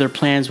 most of their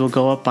plans will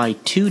go up by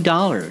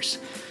 $2.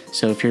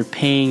 So if you're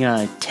paying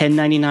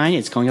 $10.99,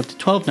 it's going up to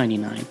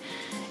 $12.99.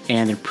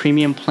 And their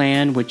premium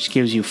plan, which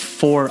gives you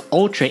 4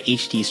 Ultra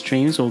HD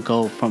streams, will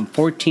go from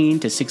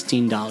 $14 to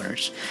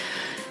 $16.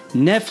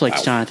 Netflix,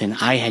 wow. Jonathan,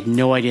 I had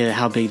no idea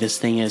how big this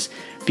thing is.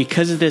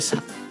 Because of this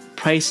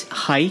price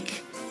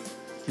hike,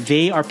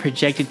 they are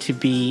projected to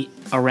be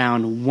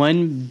around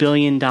 $1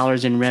 billion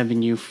in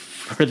revenue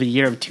for the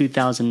year of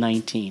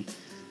 2019.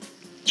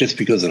 Just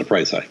because of the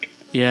price hike.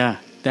 Yeah,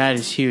 that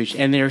is huge.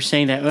 And they're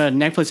saying that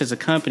Netflix as a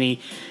company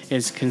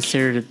is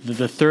considered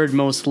the third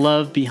most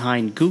loved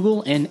behind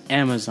Google and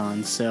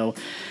Amazon. So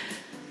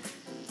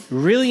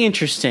really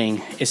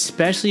interesting,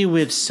 especially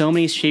with so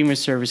many streaming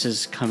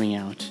services coming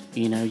out.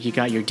 You know, you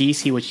got your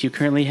DC, which you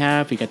currently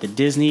have. You got the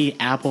Disney,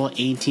 Apple,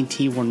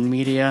 AT&T, Warner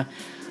Media.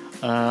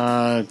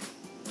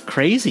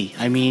 Crazy.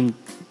 I mean,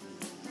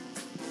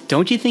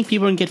 don't you think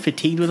people are going to get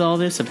fatigued with all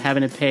this of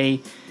having to pay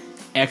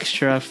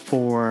extra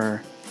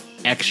for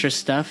extra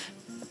stuff?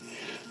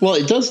 Well,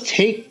 it does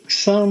take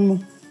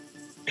some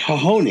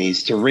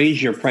cojones to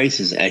raise your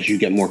prices as you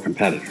get more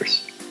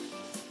competitors.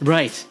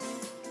 Right.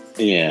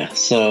 Yeah.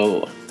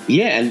 So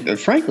yeah, and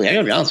frankly, I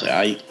gotta be honest with you.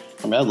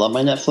 I mean, I love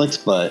my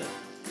Netflix, but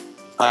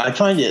I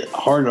find it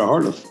harder and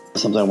harder for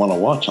something I want to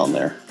watch on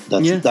there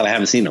that I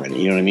haven't seen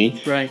already. You know what I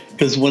mean? Right.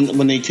 Because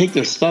when they take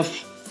their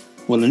stuff,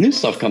 when the new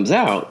stuff comes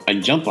out, I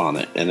jump on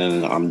it and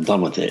then I'm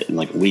done with it in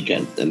like a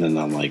weekend, and then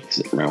I'm like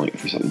sitting around waiting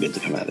for something good to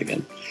come out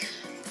again.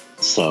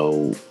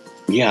 So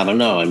yeah, I don't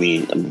know. I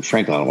mean,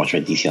 frankly, I don't watch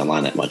my DC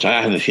Online that much.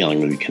 I have a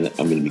feeling I'm going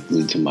to be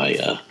glued to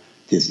my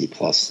Disney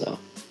Plus. So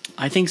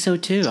I think so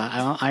too.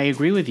 I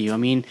agree with you. I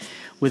mean,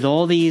 with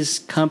all these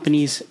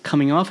companies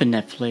coming off of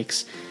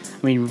Netflix,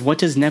 I mean, what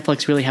does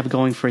Netflix really have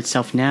going for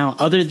itself now,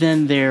 other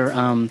than their,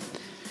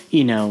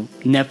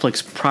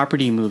 Netflix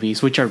property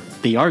movies, which are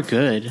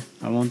good.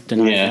 I won't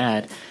deny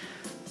that.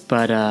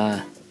 But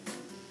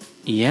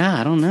yeah,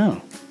 I don't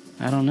know.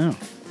 Yeah,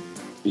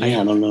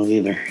 I don't know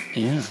either.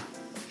 Yeah.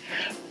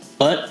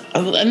 But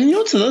and you know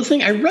what's another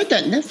thing? I read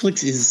that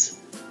Netflix is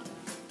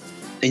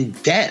in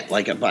debt.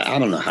 Like, I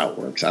don't know how it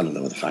works. I don't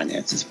know the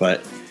finances,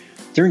 but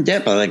they're in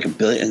debt by like $1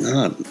 billion,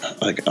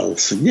 like a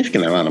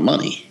significant amount of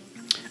money.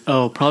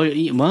 Oh,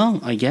 probably.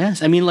 Well, I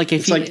guess. I mean, like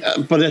if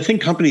but I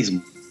think companies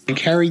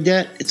carry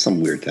debt. It's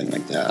some weird thing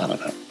like that. I don't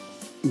know.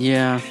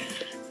 Yeah.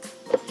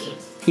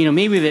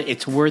 Maybe that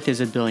it's worth is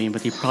 $1 billion,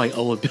 but they probably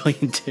owe $1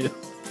 billion too.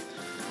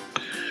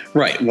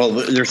 Right. Well,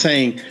 they're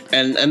saying,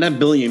 and that $1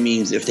 billion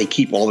means if they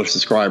keep all their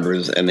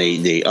subscribers and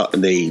they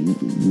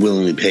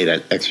willingly pay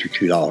that extra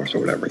 $2 or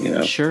whatever,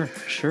 Sure.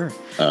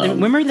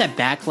 And remember that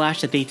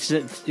backlash that they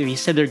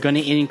said they're going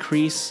to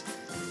increase,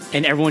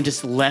 and everyone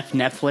just left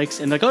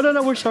Netflix and like, oh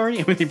no, we're sorry,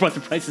 and they brought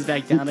the prices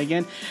back down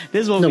again.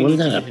 This is what we need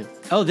to do.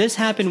 Oh, this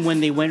happened when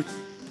they went.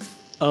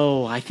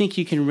 Oh, I think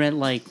you can rent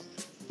like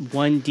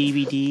one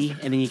DVD,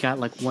 and then you got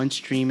like one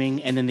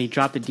streaming, and then they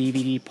dropped the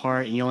DVD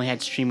part, and you only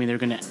had streaming. They're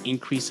going to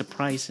increase the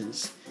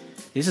prices.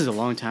 This is a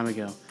long time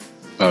ago.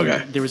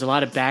 Okay. There was a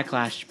lot of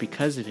backlash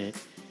because of it,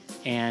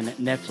 and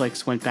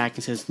Netflix went back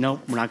and says,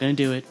 nope, we're not going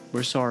to do it.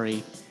 We're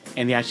sorry.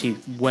 And they actually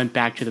went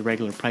back to the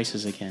regular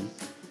prices again.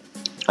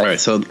 All right,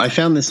 so I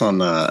found this on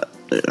the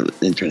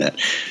internet.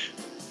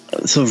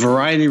 So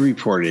Variety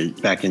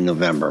reported back in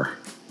November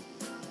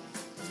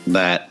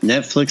that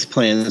Netflix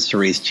plans to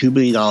raise $2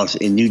 billion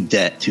in new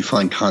debt to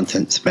fund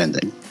content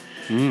spending.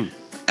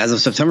 As of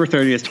September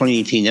 30th,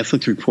 2018,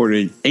 Netflix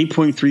reported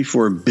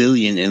 $8.34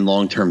 billion in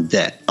long-term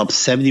debt, up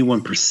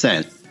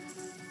 71%.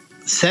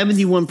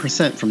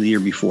 71% from the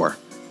year before.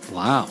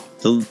 Wow.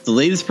 The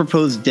latest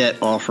proposed debt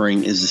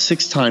offering is the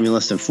sixth time in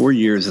less than 4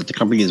 years that the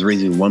company is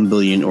raising $1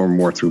 billion or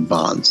more through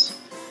bonds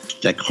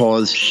that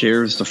cause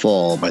shares to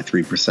fall by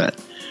 3%.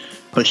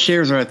 But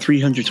shares are at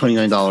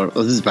 $329.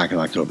 Oh, this is back in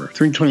October.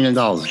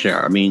 $329 a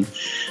share. I mean,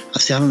 I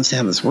don't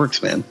understand how this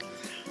works, man.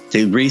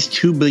 They raised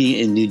 $2 billion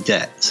in new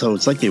debt, so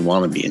it's like they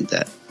want to be in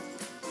debt.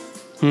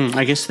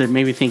 I guess they're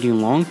maybe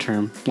thinking long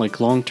term,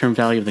 like long term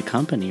value of the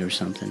company or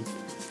something.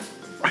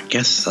 I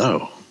guess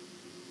so.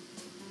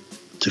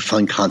 To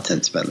fund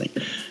content spending,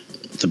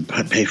 to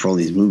pay for all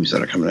these movies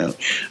that are coming out.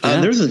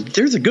 Yeah.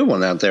 There's a good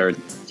one out there.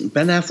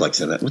 Ben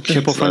Affleck's in it.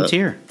 Triple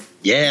Frontier.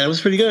 Yeah, that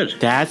was pretty good.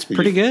 That's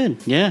pretty good.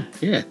 Yeah.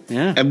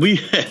 And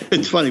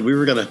it's funny. We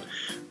were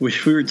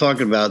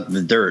talking about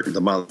The Dirt, the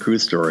Motley Crue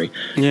story,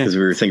 because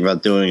we were thinking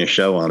about doing a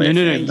show on it.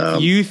 No.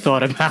 And, you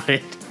thought about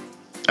it.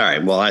 All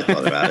right. Well, I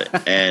thought about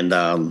it,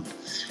 and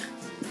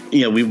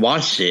we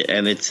watched it,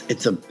 and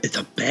it's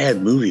a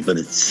bad movie, but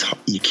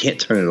you can't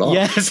turn it off.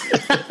 Yes.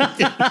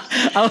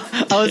 I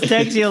was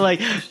texting you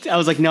I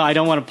was like, no, I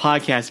don't want a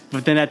podcast,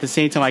 but then at the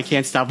same time, I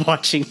can't stop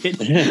watching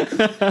it.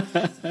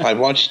 I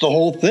watched the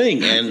whole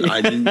thing, and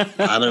I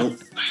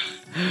don't.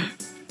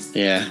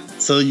 Yeah.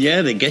 So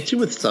they get you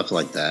with stuff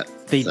like that.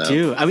 They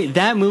do. I mean,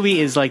 that movie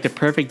is like the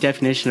perfect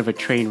definition of a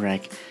train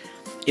wreck.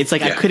 It's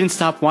like I couldn't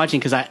stop watching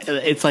because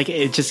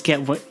it just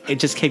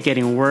kept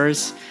getting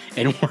worse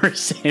and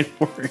worse and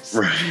worse.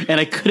 Right. And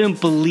I couldn't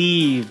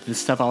believe the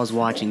stuff I was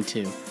watching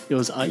too. It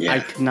was I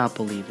could not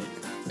believe it.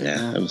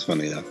 Yeah, it was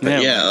funny though. But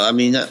I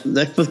mean,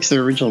 Netflix,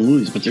 their original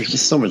movies, but there's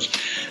just so much.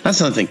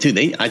 That's another thing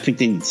too. I think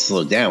they need to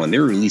slow down. When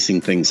they're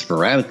releasing things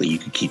sporadically, you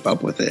could keep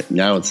up with it.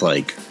 Now it's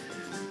like,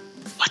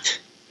 what?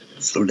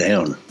 Slow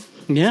down.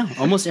 Yeah,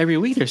 almost every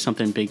week there's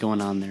something big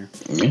going on there.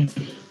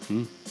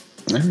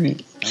 All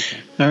right. Okay.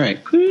 All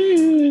right.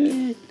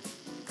 Quit.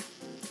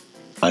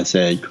 I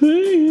said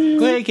quit.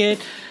 Quit it.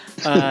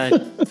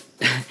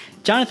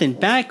 Jonathan,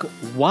 I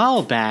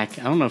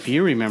don't know if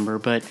you remember,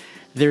 but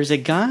there's a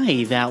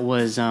guy that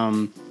was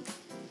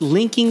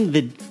linking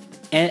the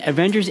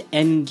Avengers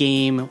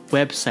Endgame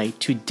website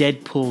to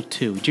Deadpool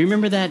 2. Do you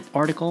remember that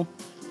article?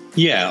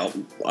 Yeah.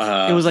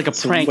 It was like a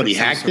prank. Somebody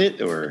hacked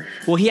it, or?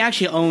 Well, he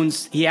actually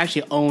owns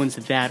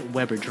that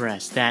web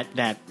address, that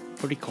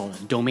what do you call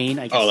it? Domain,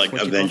 I guess. Oh, like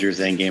Avengers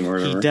Endgame or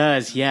whatever? He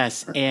does,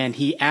 yes. And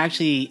he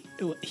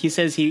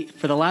says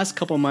for the last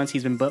couple of months,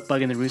 he's been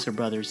bugging the Russo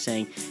brothers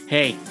saying,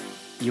 hey,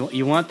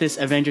 you want this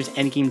Avengers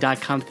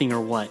Endgame.com thing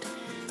or what?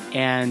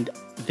 And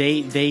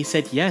they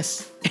said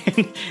yes.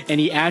 And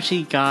he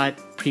actually got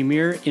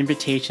premiere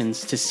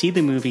invitations to see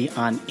the movie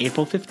on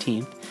April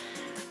 15th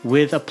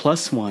with a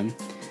 +1.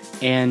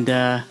 and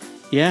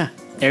yeah,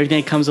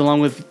 everything that comes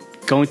along with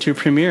going to a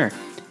premiere,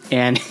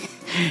 and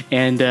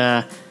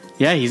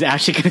yeah, he's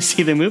actually going to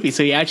see the movie.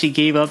 So he actually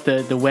gave up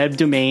the web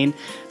domain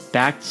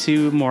back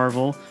to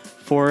Marvel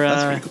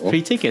for cool.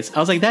 free tickets. I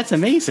was like, that's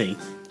amazing.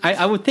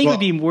 I would think it would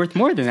be worth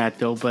more than that,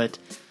 though, but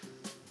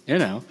you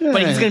know,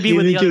 but he's going to be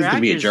with the other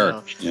actors. Be a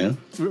jerk, so.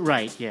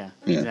 Right? Yeah,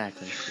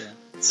 exactly. Yeah.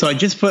 So I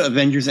just put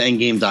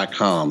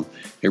AvengersEndgame.com.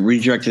 It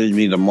redirected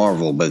me to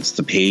Marvel, but it's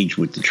the page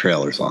with the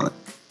trailers on it.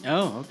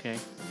 Oh, okay.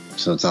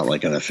 So it's not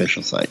like an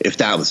official site. If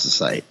that was the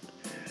site,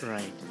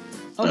 right?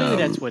 Oh, maybe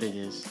that's what it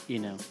is. You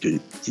know,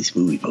 dude, these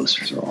movie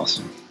posters are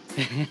awesome.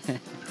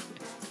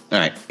 All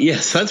right,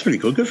 yes, that's pretty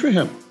cool. Good for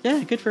him.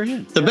 Yeah, good for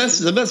him. The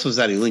best was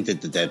that he linked it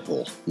to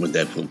Deadpool when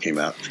Deadpool came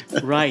out.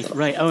 Right.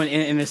 Oh, and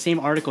in the same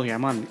article here,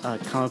 I'm on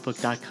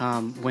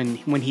comicbook.com.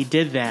 When he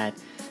did that,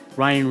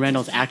 Ryan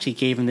Reynolds actually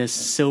gave him this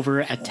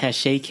silver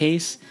attaché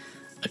case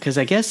because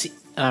I guess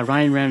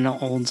Ryan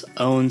Reynolds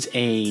owns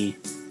a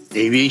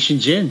Aviation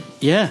Gin.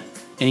 Yeah,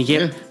 and he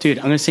gave dude.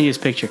 I'm gonna send you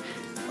this picture.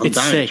 I'm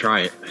dying to try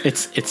it.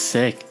 It's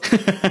sick.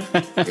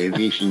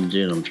 Aviation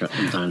Gin. I'm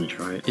dying to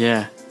try it.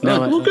 Yeah. No,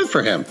 well, good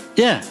for him.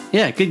 Yeah,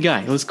 good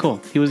guy. It was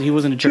cool. He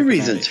wasn't a jerk. 2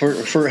 reasons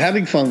for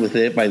having fun with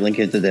it by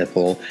linking it to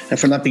Deadpool, and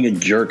for not being a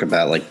jerk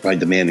about by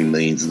demanding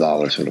millions of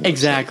dollars for the website.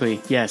 Exactly.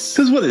 Yes.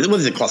 Because what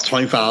does it cost?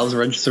 $25 to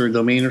register a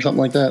domain or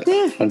something like that?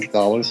 Yeah.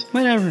 $100.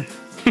 Whatever.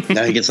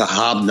 Now he gets a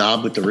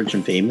hobnob with the rich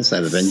and famous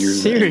at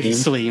Avengers.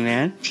 Seriously,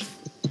 man.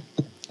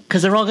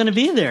 Because they're all going to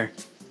be there.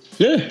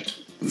 Yeah.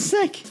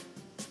 Sick.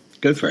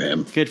 Good for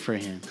him. Good for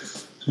him.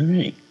 All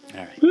right.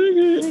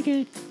 Very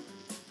good.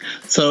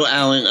 So,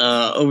 Alan,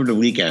 over the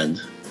weekend,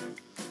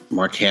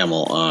 Mark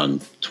Hamill on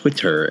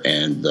Twitter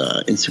and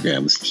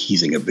Instagram was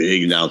teasing a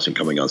big announcement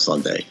coming on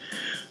Sunday.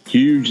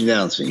 Huge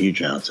announcement.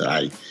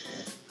 I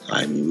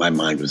mean, my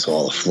mind was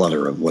all a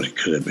flutter of what it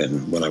could have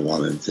been, what I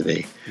wanted it to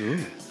be.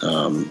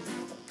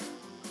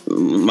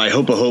 My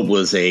hope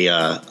was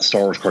a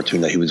Star Wars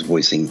cartoon that he was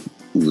voicing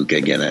Luke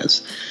again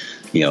as,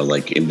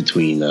 like in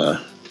between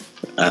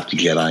after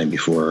Jedi and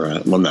before.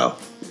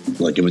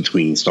 Like in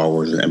between Star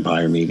Wars and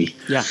Empire, maybe.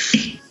 Yeah.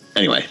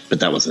 Anyway, but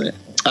that wasn't it.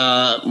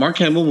 Mark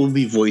Hamill will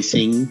be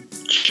voicing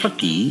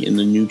Chucky in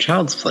the new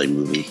Child's Play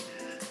movie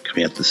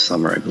coming out this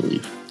summer, I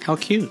believe. How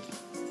cute.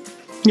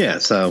 Yeah,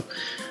 so,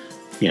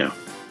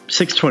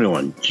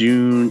 6/21,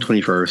 June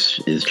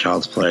 21st is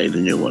Child's Play, the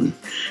new one,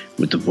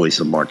 with the voice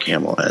of Mark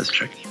Hamill as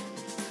Chucky.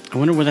 I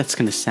wonder what that's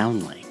going to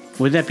sound like.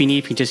 Would that be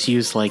neat if you just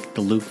use, like,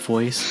 the Luke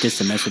voice just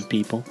to mess with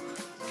people?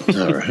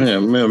 All right. Yeah,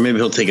 maybe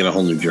he'll take it in a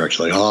whole new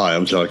direction. Like, hi,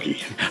 I'm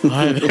Chucky.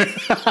 Hi there.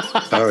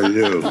 How are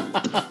you?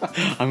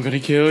 I'm going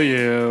to kill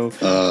you.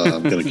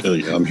 I'm going to kill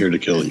you. I'm here to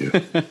kill you.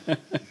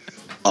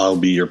 I'll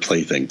be your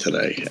plaything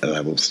today, and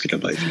I will stick a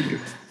knife in you.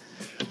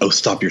 Oh,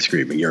 stop your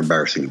screaming. You're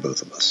embarrassing the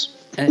both of us.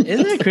 Isn't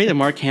it great that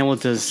Mark Hamill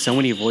does so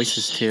many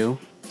voices, too?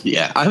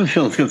 Yeah. I have a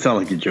feeling it's going to sound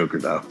like the Joker,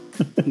 though.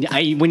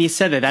 When you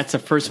said that, that's the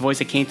first voice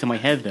that came to my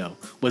head, though,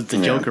 was the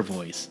Joker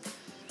voice.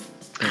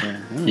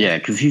 Yeah,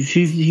 because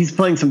he's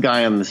playing some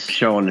guy on this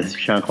show on his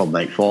channel called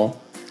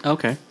Nightfall.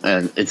 Okay.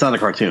 And it's not a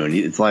cartoon;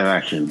 it's live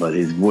action. But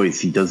his voice,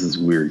 he does this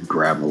weird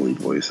gravelly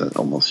voice that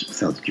almost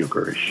sounds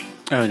Jokerish.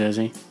 Oh, does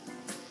he?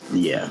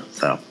 Yeah.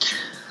 So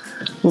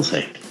we'll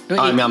see.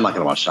 I'm not going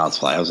to watch Child's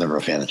Play. I was never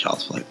a fan of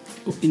Child's Play.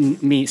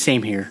 Me,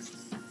 same here.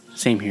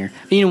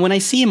 When I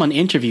see him on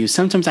interviews,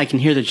 sometimes I can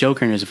hear the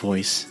Joker in his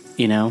voice.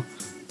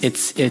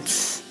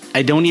 It's.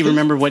 I don't even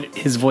remember what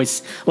his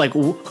voice like.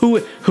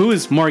 Who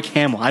is Mark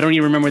Hamill? I don't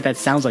even remember what that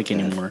sounds like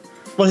anymore.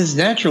 Well, his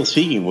natural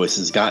speaking voice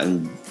has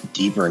gotten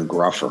deeper and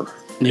gruffer.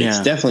 Yeah.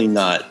 It's definitely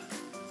not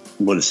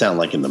what it sounded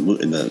like in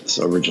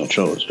the original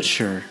trilogy.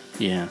 Sure.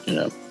 Yeah.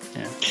 Yeah.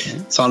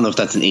 So I don't know if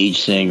that's an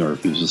age thing or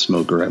if he was a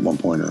smoker at one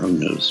point, or who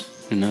knows.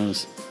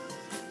 Yep.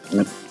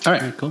 All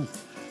right. Cool.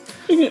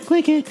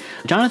 Quick.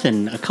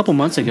 Jonathan, a couple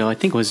months ago, I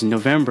think it was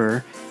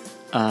November.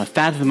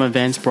 Fathom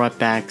Events brought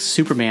back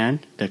Superman,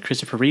 the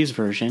Christopher Reeves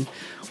version.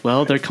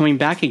 Well, they're coming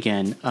back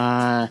again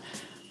on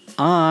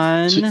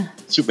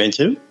Superman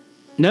 2?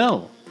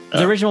 No,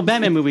 the original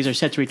Batman movies are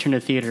set to return to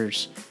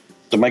theaters.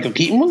 The Michael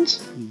Keaton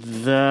ones?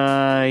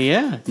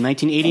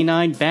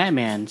 1989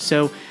 Batman.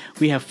 So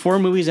we have 4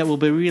 movies that will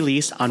be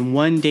released on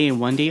one day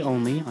and one day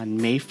only on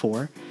May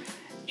 4.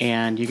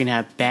 And you're gonna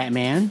have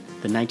Batman,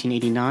 the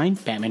 1989,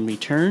 Batman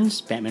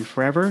Returns, Batman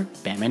Forever,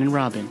 Batman and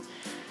Robin.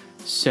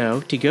 So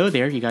to go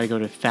there, you got to go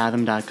to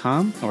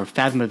Fathom.com or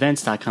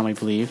FathomEvents.com, I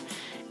believe,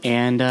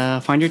 and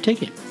find your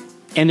ticket.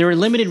 And there are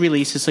limited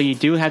releases, so you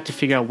do have to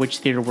figure out which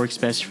theater works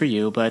best for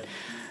you. But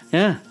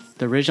yeah,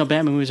 the original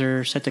Batman movies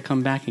are set to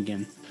come back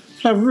again.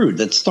 How rude!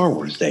 That's Star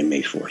Wars Day,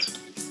 May 4th.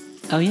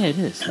 Oh yeah, it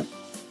is. How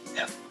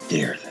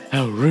dare they?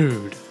 How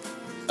rude!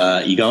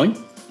 You going?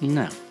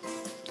 No.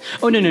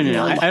 Oh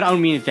no! I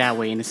don't mean it that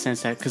way in the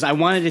sense that because I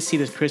wanted to see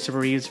this Christopher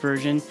Reeves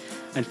version.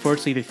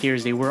 Unfortunately, the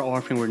theaters they were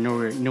offering were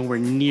nowhere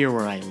near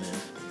where I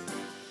live.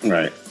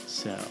 Right.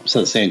 So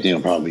the same thing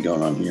will probably be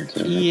going on here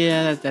too. Right?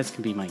 Yeah, that's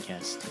gonna be my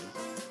guess too.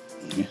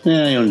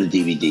 Yeah, I own the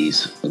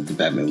DVDs of the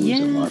Batman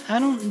movies a lot. I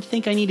don't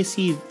think I need to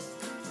see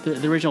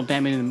the original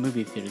Batman in the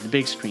movie theater, the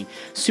big screen.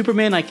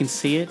 Superman, I can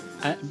see it,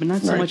 but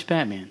not so much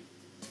Batman.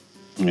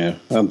 Yeah,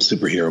 I'm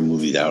superhero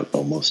movied out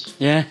almost.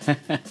 Yeah.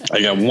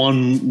 I got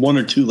one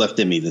or two left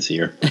in me this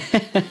year.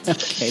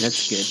 Okay,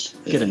 that's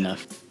good. Good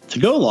enough. To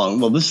go along,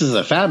 well, this is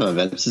a Fathom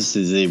event. This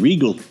is a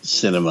Regal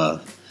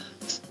Cinema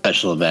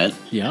special event.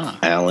 Yeah.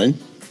 Alan.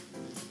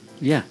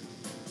 Yeah.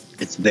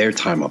 It's their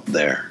time up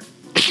there.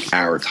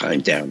 Our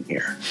time down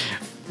here.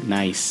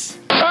 Nice.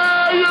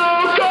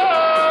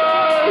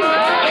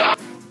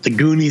 The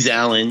Goonies,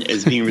 Alan,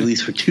 is being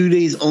released for 2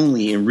 days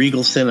only in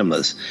Regal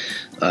Cinemas.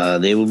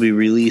 They will be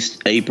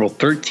released April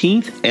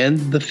 13th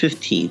and the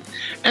 15th.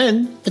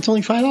 And it's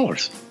only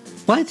 $5.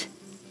 What?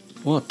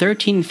 Well,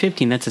 13 and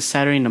 15, that's a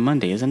Saturday and a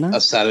Monday, isn't it? A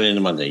Saturday and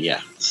a Monday,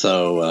 yeah.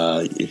 So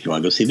if you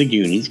want to go see the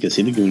Goonies, go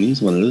see the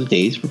Goonies one of those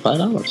days for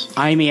 $5.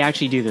 I may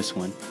actually do this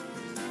one.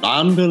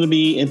 I'm going to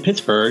be in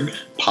Pittsburgh,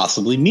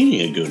 possibly meeting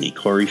a Goonie.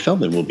 Corey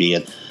Feldman will be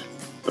at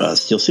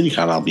Steel City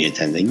Con. I'll be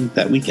attending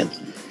that weekend.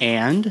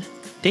 And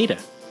Data.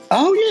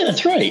 Oh, yeah,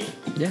 that's right.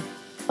 Yeah.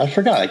 I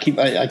forgot. I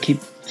keep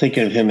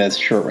thinking of him as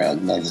Short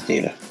Round, not as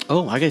Data.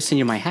 Oh, I got to send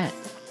you my hat.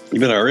 You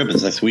better our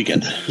ribbons next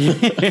weekend.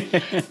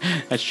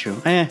 That's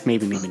true.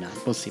 Maybe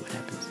not. We'll see what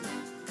happens.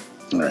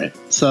 All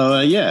right.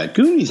 So, yeah,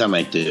 Goonies I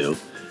might do,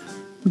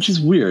 which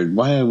is weird.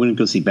 Why I wouldn't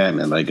go see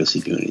Batman, but I go see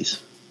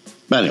Goonies.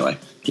 But anyway,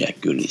 yeah,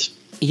 Goonies.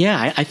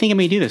 Yeah, I think I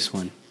may do this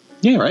one.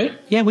 Yeah, right?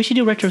 Yeah, we should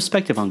do a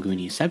retrospective on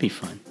Goonies. That'd be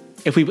fun.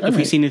 If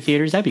we see in the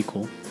theaters, that'd be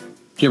cool. Do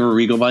you have a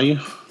Regal by you?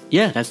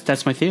 Yeah,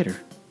 that's my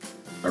theater.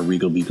 A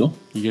Regal Beagle?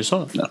 You just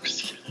saw it. No.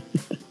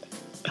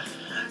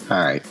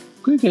 All right.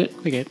 Quick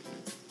it.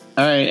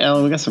 All right,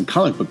 Alan, we got some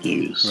comic book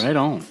news. Right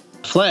on.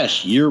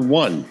 Flash Year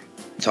 1.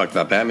 We talked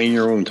about Batman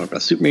Year 1. We talked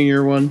about Superman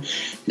Year 1.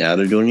 Now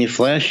they're doing a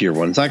Flash Year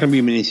 1. It's not going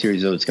to be a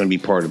miniseries, though. It's going to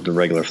be part of the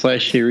regular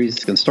Flash series.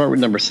 It's going to start with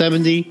number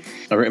 70,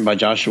 written by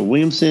Joshua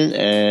Williamson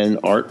and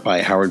art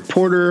by Howard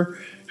Porter.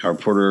 Howard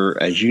Porter,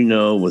 as you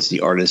know, was the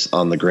artist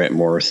on the Grant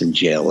Morrison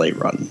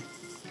JLA run.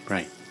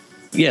 Right.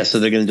 Yeah, so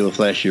they're going to do a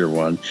Flash Year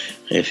 1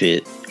 if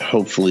it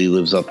hopefully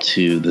lives up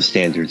to the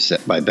standards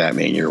set by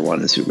Batman Year 1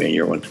 and Superman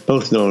Year 1.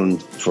 Both known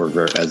for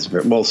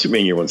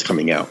Superman Year 1's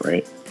coming out,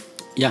 right?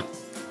 Yeah.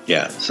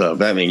 Yeah, so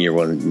Batman Year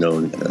 1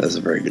 known as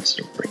a very good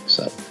story.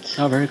 So.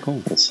 Oh, very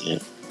cool. We'll see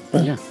it.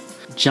 Yeah.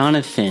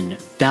 Jonathan,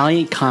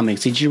 Valiant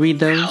Comics. Did you read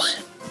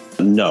those?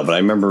 No, but I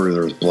remember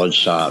there was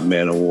Bloodshot,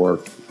 Man of War,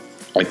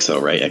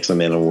 Exo, right? Exo,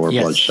 Man of War,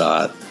 yes.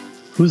 Bloodshot.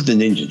 Who's the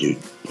ninja dude?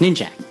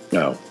 Ninjak.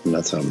 No,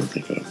 that's what I'm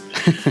thinking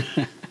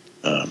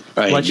of.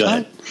 Right,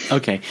 Bloodshot?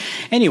 Okay.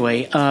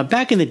 Anyway,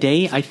 back in the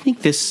day, I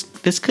think this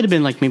could have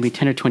been like maybe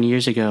 10 or 20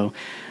 years ago.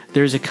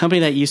 There's a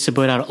company that used to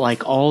put out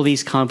like all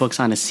these comic books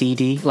on a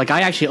CD. Like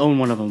I actually own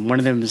one of them. One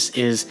of them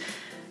is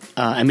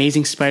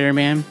Amazing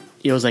Spider-Man.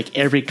 It was like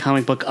every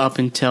comic book up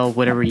until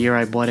whatever year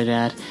I bought it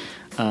at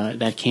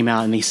that came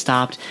out, and they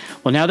stopped.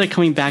 Well, now they're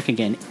coming back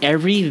again.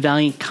 Every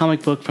Valiant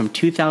comic book from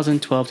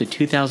 2012 to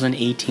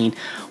 2018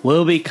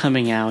 will be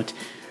coming out,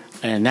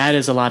 and that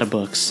is a lot of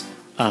books.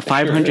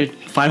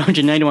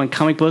 591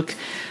 comic book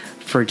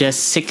for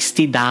just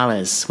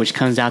 $60, which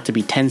comes out to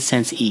be 10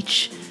 cents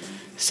each.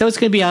 So it's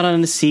going to be out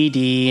on the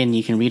CD, and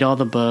you can read all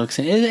the books,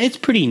 and it's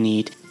pretty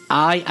neat.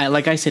 I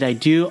like I said, I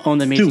do own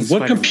the Amazing Dude, what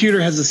Spider-Man.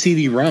 Computer has a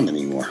CD-ROM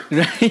anymore?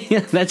 Yeah,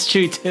 that's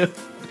true too.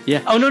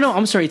 Yeah. Oh no,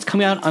 I'm sorry. It's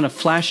coming out on a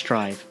flash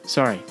drive.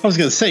 Sorry. I was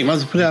going to say, you might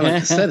as well put it out on a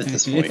cassette at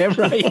this point. Yeah,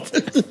 right.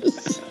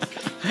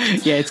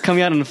 Yeah, it's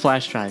coming out on a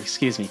flash drive.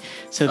 Excuse me.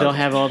 So they'll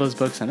have all those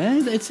books on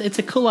it. It's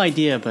a cool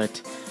idea,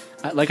 but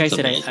like I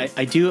said,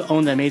 I do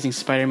own the Amazing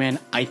Spider-Man.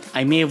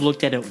 I may have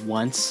looked at it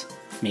once,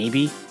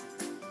 maybe.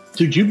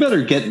 Dude, you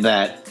better get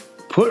that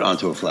put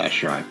onto a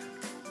flash drive.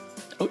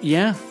 Oh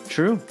yeah,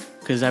 true.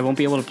 Because I won't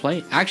be able to play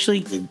it.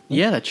 Actually,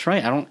 yeah, that's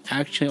right. I don't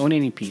actually own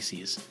any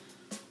PCs.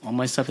 All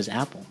my stuff is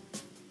Apple.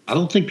 I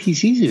don't think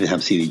PCs even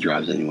have CD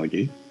drives anymore,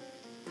 dude.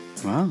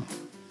 Wow.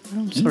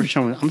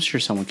 I'm sure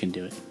someone can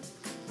do it.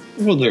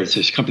 Well,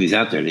 there's companies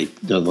out there,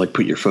 they'll like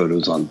put your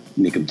photos on,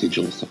 make them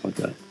digital and stuff like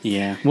that.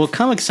 Yeah. Well,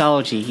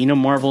 Comixology,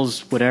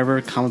 Marvel's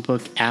whatever comic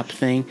book app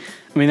thing.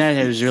 I mean, that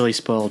has really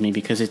spoiled me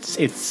because it's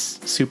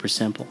super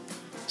simple.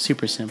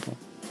 Super simple.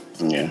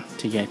 Yeah.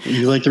 To get.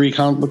 You like to read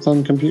comic books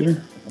on the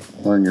computer?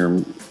 Or on your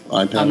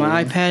iPad? On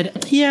my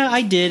iPad? Yeah,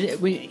 I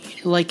did.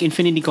 Like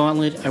Infinity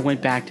Gauntlet, I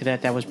went back to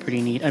that. That was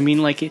pretty neat. I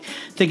mean, like,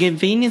 the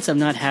convenience of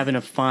not having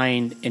to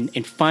find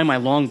my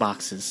long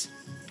boxes.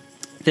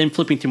 Then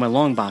flipping through my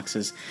long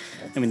boxes.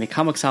 I mean, the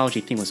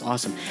Comixology thing was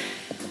awesome.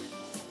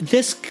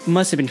 This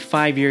must have been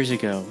 5 years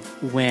ago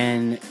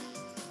when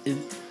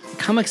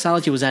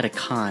Comixology was at a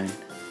con.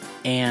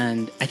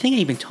 And I think I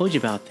even told you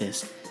about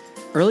this.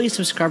 Early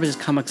subscribers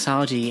of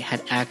Comixology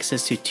had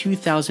access to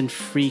 2,000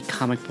 free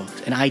comic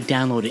books, and I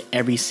downloaded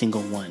every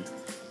single one.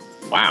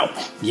 Wow.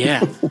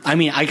 Yeah. I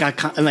mean, I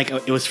got,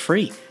 it was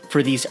free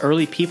for these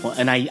early people,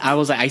 and I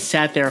was like, I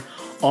sat there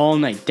all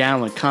night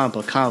downloading comic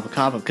book,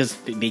 because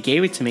they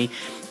gave it to me,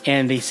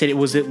 and they said it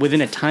was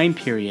within a time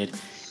period,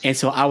 and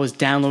so I was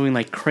downloading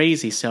like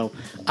crazy, so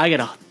I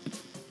got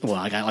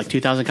like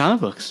 2,000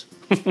 comic books.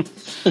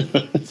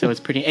 So it's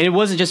pretty, and it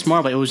wasn't just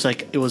Marvel. It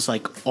was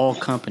like all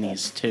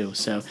companies too.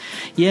 So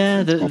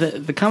yeah,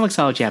 the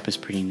Comixology app is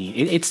pretty neat.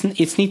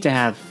 It's neat to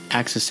have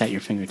access at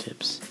your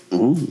fingertips.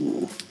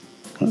 Ooh,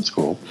 that's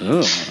cool.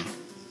 Oh.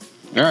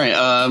 All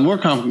right, more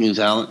comic news,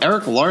 Alan.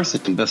 Eric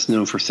Larson, best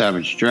known for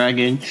Savage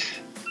Dragon,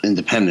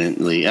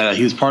 independently.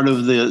 He was part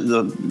of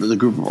the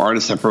group of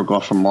artists that broke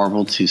off from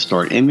Marvel to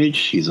start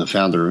Image. He's a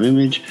founder of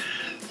Image.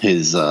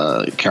 His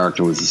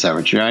character was the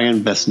Savage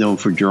Dragon, best known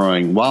for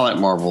drawing, while at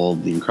Marvel,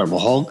 the Incredible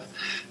Hulk,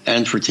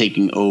 and for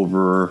taking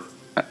over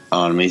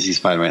on Amazing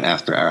Spider-Man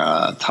after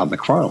Todd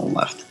McFarlane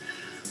left.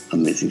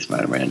 Amazing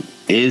Spider-Man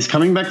is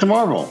coming back to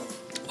Marvel.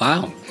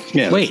 Wow.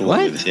 Yeah, wait,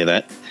 what? To say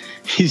that.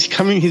 He's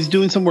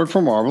doing some work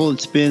for Marvel.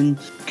 It's been,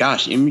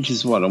 Image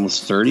is what,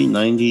 almost 30,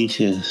 90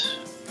 to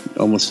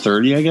almost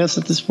 30, I guess,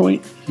 at this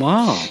point.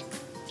 Wow.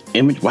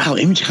 Image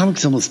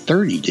Comics is almost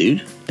 30,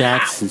 dude.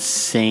 That's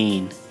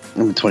insane.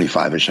 I'm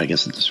 25-ish, I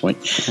guess, at this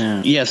point.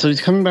 Yeah, so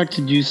he's coming back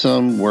to do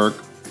some work.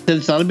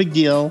 It's not a big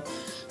deal.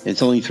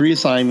 It's only 3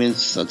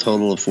 assignments, a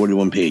total of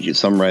 41 pages,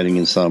 some writing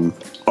and some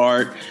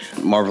art.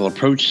 Marvel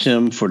approached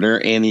him for their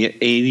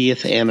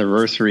 80th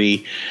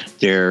anniversary.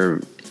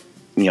 They're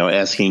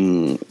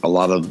asking a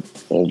lot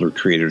of older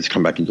creators to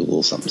come back and do a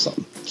little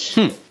something.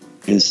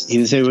 He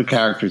didn't say what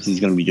characters he's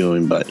going to be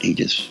doing, but he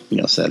just,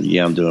 said,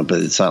 yeah, I'm doing it,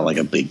 but it's not like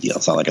a big deal.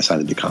 It's not like I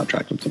signed a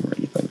contract with him or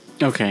anything.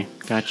 Okay,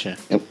 gotcha.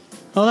 Yep.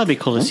 Oh, that'd be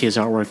cool to see his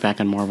artwork back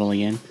on Marvel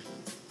again.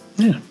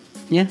 Yeah.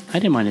 Yeah, I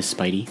didn't mind his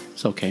Spidey.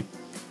 It's okay.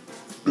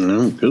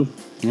 Cool.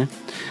 Yeah.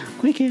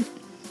 Wicked.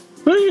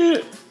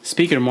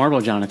 Speaking of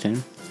Marvel,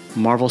 Jonathan,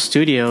 Marvel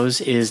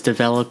Studios is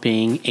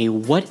developing a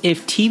What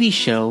If TV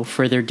show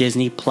for their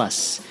Disney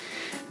Plus.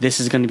 This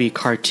is going to be a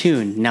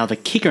cartoon. Now, the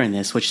kicker in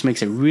this, which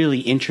makes it really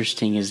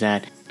interesting, is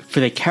that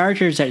for the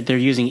characters that they're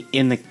using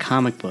in the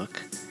comic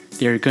book,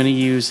 they're going to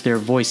use their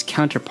voice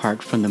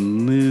counterpart from the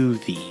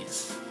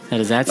movies. How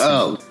does that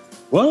sound? Oh,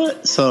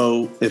 what?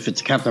 So, if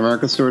it's a Captain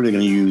America story, they're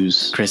going to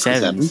use Chris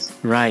Evans.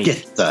 Right.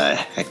 Get the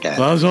heck out of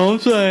That's all I'm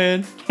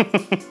saying.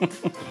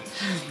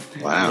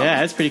 Wow. Yeah,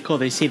 that's pretty cool.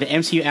 They say the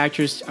MCU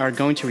actors are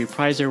going to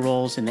reprise their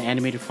roles in the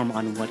animated form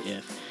on What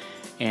If.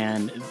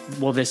 And,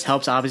 well, this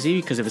helps,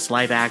 obviously, because if it's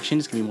live action,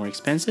 it's going to be more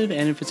expensive.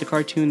 And if it's a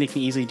cartoon, they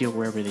can easily do it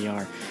wherever they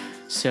are.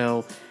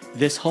 So,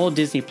 this whole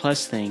Disney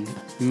Plus thing,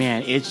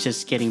 man, it's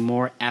just getting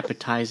more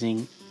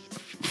appetizing.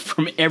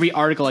 From every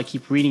article I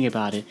keep reading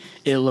about it,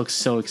 it looks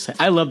so exciting.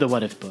 I love the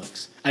What If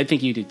books. I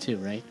think you did too,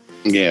 right?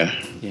 Yeah.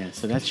 Yeah,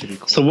 so that should be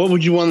cool. So what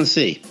would you want to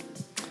see?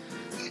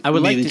 I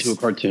would like into a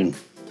cartoon.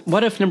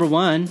 What if number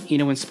 1,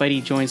 when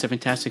Spidey joins the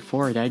Fantastic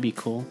Four, that'd be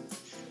cool.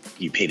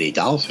 You paid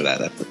 $8 for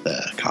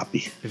that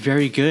copy.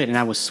 Very good, and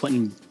I was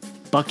sweating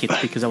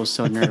buckets because I was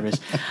so nervous.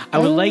 I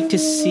would like to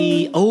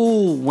see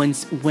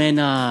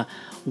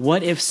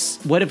what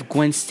if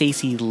Gwen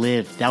Stacy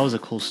lived? That was a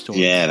cool story.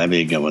 Yeah, that'd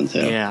be a good one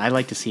too. Yeah, I'd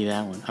like to see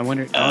that one. I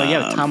wonder.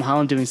 Tom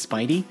Holland doing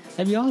Spidey.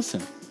 That'd be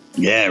awesome.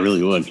 Yeah, it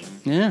really would.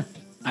 Yeah,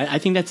 I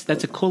think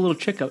that's a cool little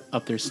trick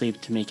up their sleeve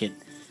to make it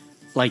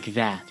like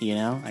that.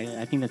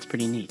 I think that's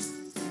pretty neat.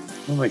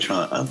 What am I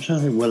trying? I'm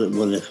trying to think.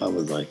 What if I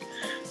was like?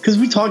 Because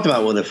we talked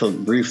about What If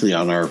briefly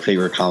on our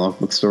favorite comic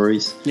book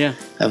stories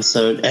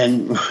episode,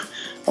 and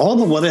all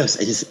the What Ifs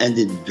just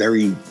ended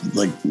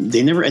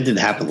they never ended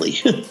happily.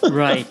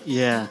 Right?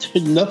 Yeah.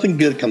 Nothing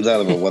good comes out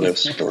of a What If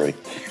story.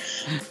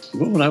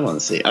 What would I want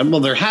to see?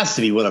 Well, there has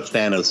to be What If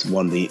Thanos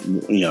won the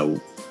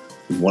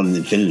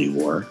Infinity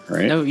War,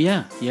 right? Oh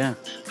yeah, yeah.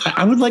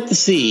 I would like to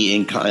see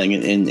in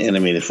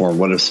animated form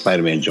What If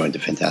Spider-Man joined the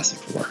Fantastic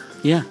Four.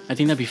 Yeah, I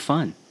think that'd be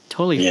fun.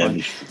 Totally fun. That'd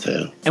be fun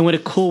too. And what a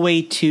cool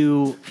way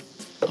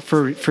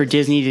for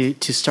Disney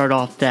to start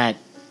off that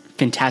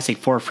Fantastic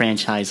Four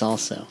franchise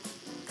also.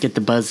 Get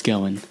the buzz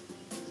going.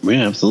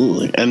 Yeah,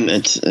 absolutely. And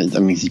it's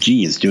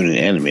genius doing it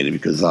animated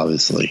because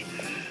obviously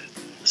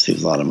it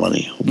saves a lot of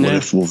money. What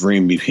if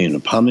Wolverine became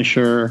the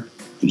Punisher?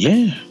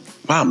 Yeah.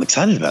 Wow, I'm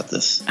excited about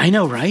this. I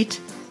know, right?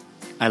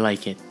 I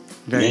like it.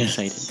 Very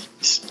excited.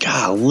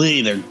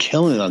 Golly, they're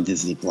killing it on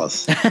Disney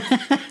Plus.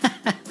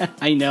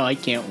 I know, I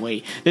can't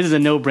wait. This is a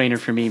no-brainer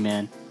for me,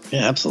 man.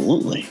 Yeah,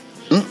 absolutely.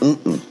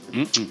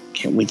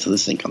 Can't wait till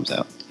this thing comes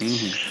out.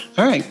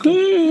 All right,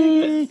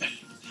 good.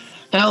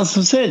 Now,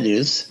 some sad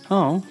news.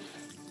 Oh.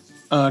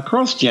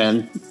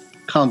 CrossGen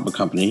comic book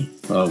company,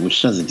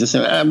 which doesn't exist.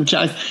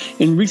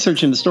 In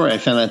researching the story, I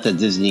found out that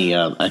Disney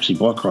actually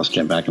bought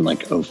CrossGen back in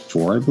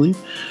 2004, I believe,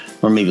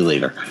 or maybe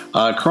later.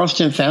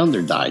 CrossGen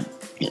founder died,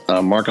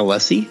 Mark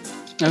Alessi.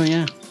 Oh,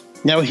 yeah.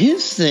 Now,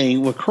 his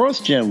thing with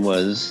CrossGen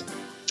was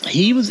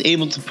he was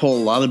able to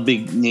pull a lot of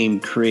big-name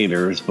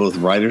creators, both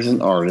writers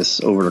and artists,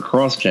 over to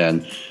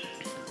CrossGen.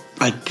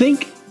 I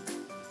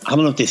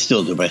don't know if they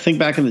still do, but I think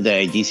back in the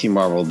day, DC and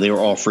Marvel, they were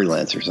all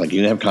freelancers. You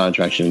didn't have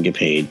contracts, you didn't get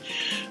paid.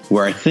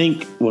 Where I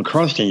think what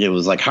CrossGen did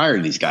was hire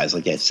these guys,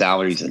 they had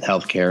salaries and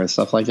healthcare and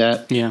stuff like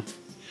that. Yeah.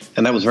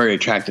 And that was very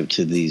attractive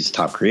to these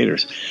top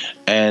creators.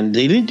 And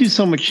they didn't do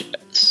so much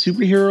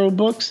superhero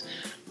books.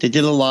 They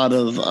did a lot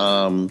of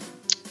Lord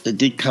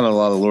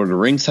of the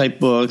Rings type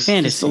books.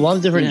 Fantasy. Just a lot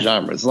of different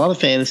genres. A lot of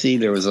fantasy.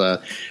 There was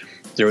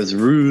There was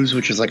Ruse,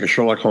 which is like a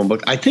Sherlock Holmes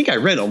book. I think I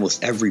read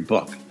almost every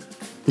book.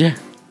 Yeah.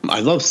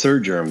 I love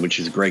Sojourn, which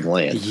is Greg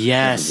Land.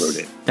 Yes. Who wrote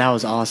it. That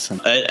was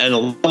awesome. And a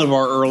lot of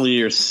our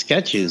earlier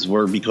sketches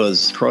were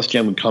because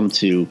CrossGen would come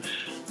to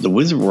the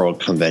Wizard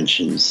World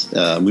conventions.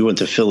 We went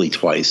to Philly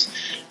twice,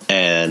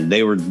 and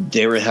they would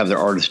have their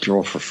artists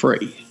draw for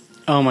free.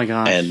 Oh my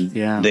gosh! And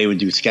they would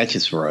do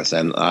sketches for us.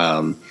 And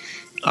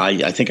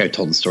I think I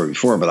told the story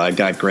before, but I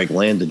got Greg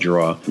Land to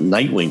draw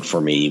Nightwing for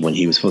me when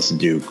he was supposed to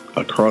do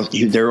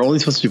they were only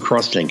supposed to do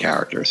CrossGen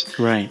characters,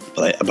 right?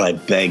 But I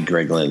begged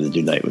Greg Land to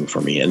do Nightwing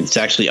for me, and it's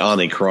actually on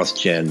a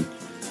CrossGen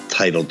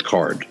titled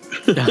card.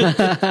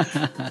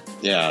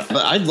 Yeah,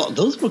 but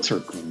those books are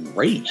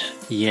great.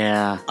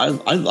 Yeah,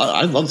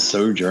 I love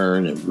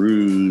Sojourn and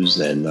Ruse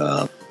and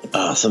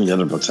some of the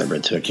other books I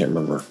read too. I can't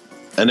remember,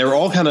 and they were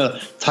all kind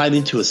of tied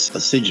into a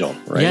sigil,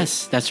 right?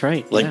 Yes, that's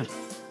right.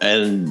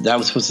 And that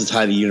was supposed to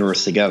tie the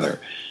universe together,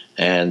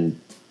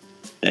 and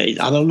I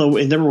don't know.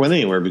 It never went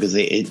anywhere because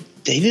they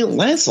didn't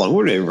last long. What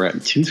were they around?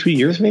 2-3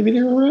 years? Maybe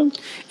they were around.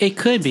 It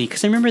could be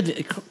because I remember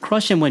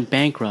CrossGen went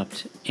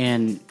bankrupt,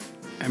 and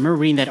I remember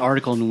reading that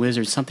article in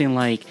Wizards, something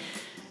like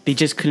they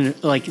just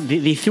couldn't, like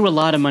they threw a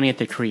lot of money at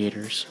the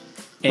creators,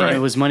 and it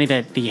was money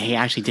that they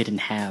actually didn't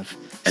have.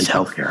 And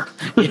healthcare.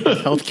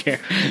 Healthcare.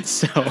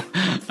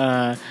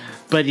 So,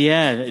 but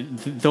yeah,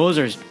 those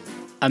are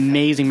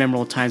amazing,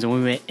 memorable times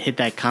when we hit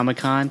that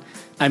Comic-Con.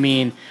 I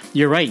mean,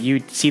 you're right.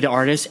 You'd see the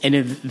artists, and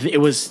it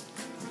was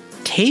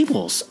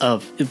tables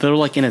they're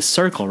like in a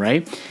circle,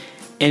 right?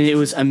 And it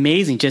was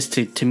amazing just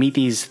to meet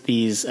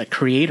these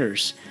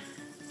creators,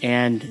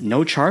 and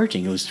no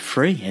charging. It was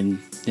free, and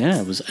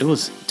yeah, it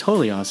was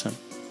totally awesome.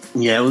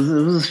 Yeah, it was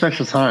a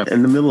special time.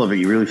 In the middle of it,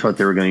 you really thought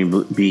they were going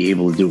to be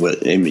able to do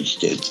what Image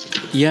did.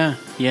 Yeah,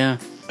 yeah.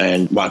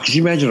 And wow, could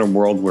you imagine a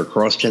world where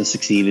CrossGen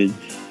succeeded?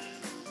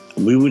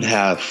 We would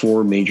have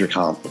 4 major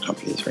comic book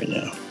companies right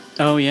now.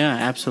 Oh yeah,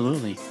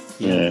 absolutely.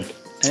 Yeah.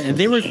 And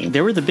they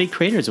were the big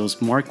creators. It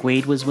was Mark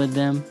Waid was with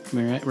them,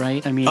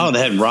 right? I mean, they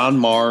had Ron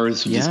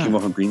Mars, who just came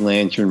off of Green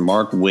Lantern,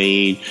 Mark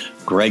Waid,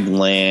 Greg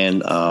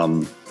Land.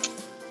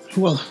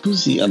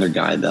 Who's the other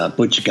guy?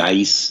 Butch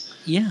Geis.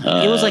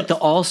 Yeah, it was like the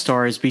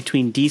all-stars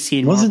between DC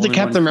and Wasn't Marvel the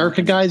Captain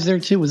America guys there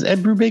too? Was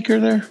Ed Brubaker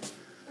there?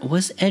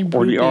 Was Ed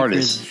Brubaker the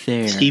artist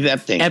there? Steve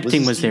Epting.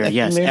 Epting was there.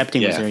 Yes,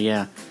 Epting was there.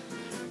 Yeah.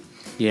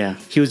 Yeah,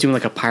 he was doing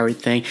like a pirate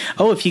thing.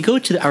 Oh, if you go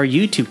to our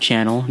YouTube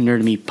channel,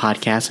 Nerd Me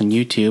Podcast on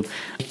YouTube,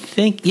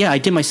 I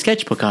did my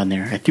sketchbook on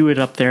there. I threw it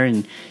up there,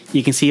 and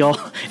you can see it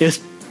was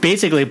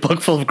basically a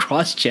book full of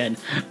CrossGen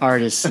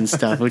artists and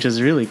stuff, which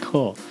is really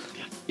cool.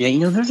 Yeah,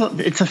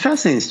 it's a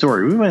fascinating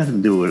story. We might have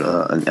to do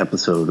an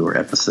episode or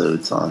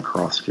episodes on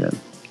CrossGen.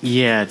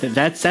 Yeah,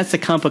 that's the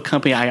comic book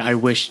company I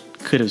wish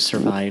could have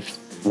survived.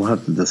 We'll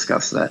have to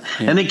discuss that.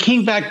 Yeah. And they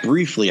came back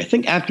briefly. I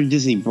think after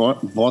Disney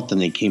bought them,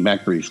 they came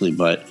back briefly,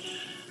 but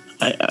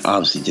I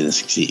obviously didn't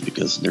succeed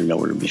because they're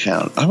nowhere to be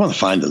found. I want to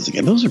find those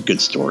again. Those are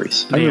good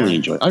stories. I really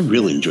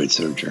enjoyed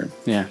Sojourn.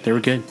 Yeah, they were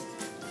good.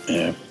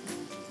 Yeah.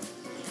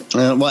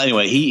 Well,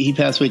 anyway, he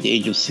passed away at the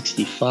age of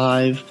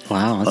 65.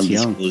 Wow, that's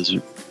young.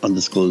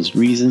 Undisclosed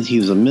reasons. He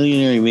was a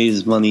millionaire. He made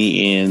his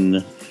money in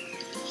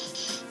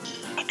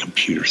a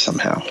computer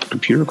somehow.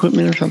 Computer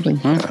equipment or something?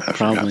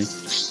 Probably.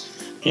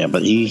 Yeah,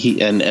 but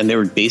he and they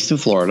were based in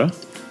Florida.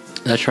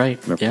 That's right.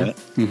 Remember that?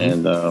 Mm-hmm.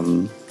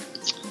 And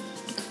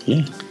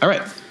yeah. All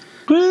right.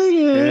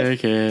 Very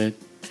good.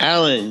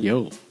 Alan.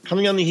 Yo.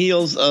 Coming on the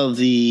heels of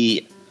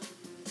I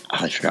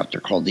forgot what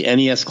they're called, the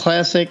NES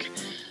Classic,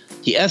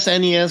 the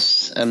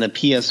SNES, and the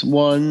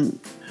PS1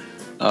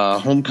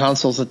 home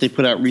consoles that they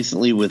put out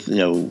recently with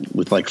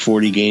like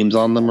 40 games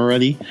on them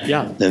already.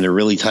 Yeah. Then they're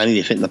really tiny.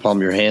 They fit in the palm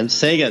of your hand.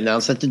 Sega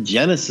announced that the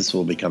Genesis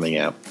will be coming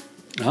out.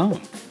 Oh.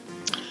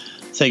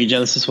 Sega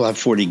Genesis will have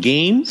 40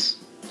 games.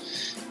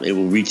 It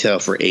will retail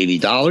for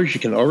 $80. You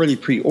can already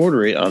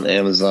pre-order it on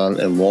Amazon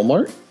and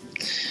Walmart.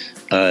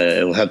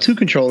 It will have 2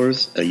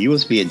 controllers, a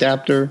USB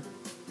adapter,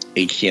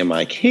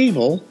 HDMI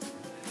cable,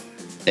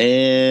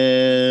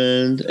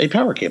 and a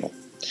power cable.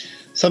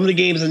 Some of the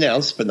games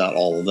announced, but not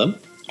all of them,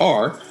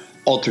 are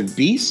Altered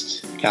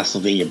Beast,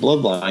 Castlevania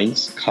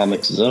Bloodlines,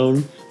 Comix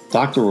Zone,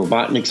 Dr.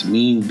 Robotnik's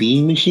Mean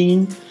Bean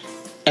Machine,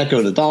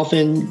 Echo the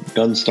Dolphin,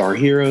 Gunstar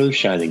Heroes,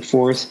 Shining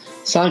Force,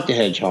 Sonic the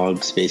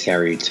Hedgehog, Space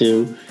Harrier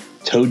 2,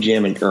 Toe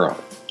Jam and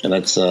Earl. And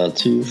that's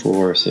 2,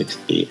 4, 6,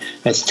 8.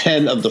 That's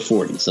 10 of the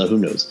 40, so who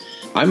knows?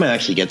 I might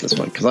actually get this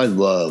one because I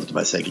loved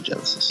my Sega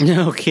Genesis.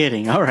 No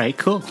kidding. All right,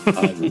 cool.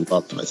 I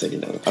loved my Sega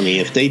Genesis. I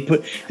mean, if they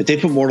put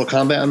Mortal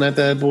Kombat on that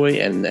bad boy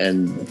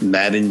and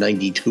Madden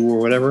 92 or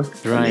whatever.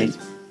 Right.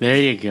 There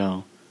you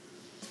go.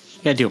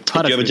 You got to do a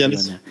product review on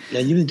that. Yeah,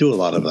 you didn't do a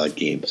lot of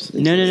games.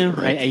 No.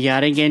 Right? I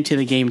didn't get into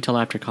the game until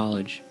after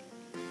college.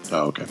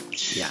 Oh, okay.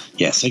 Yeah.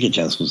 Yeah, Sega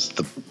Genesis was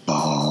the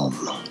bomb.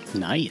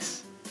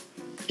 Nice.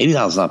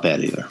 $80 is not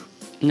bad either.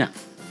 No.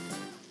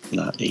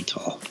 Not at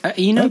all.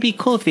 It'd be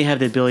cool if they have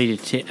the ability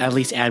to at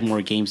least add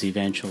more games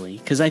eventually.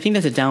 Because I think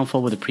that's a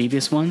downfall with the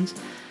previous ones.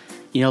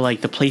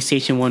 Like the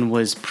PlayStation one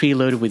was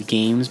preloaded with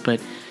games,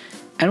 but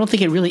I don't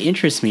think it really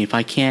interests me if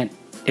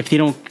they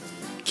don't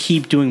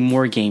keep doing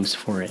more games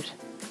for it.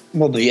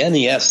 Well, the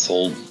NES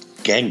sold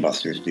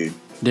gangbusters, dude.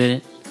 Did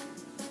it?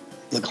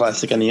 The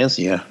classic NES,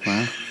 yeah.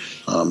 Wow.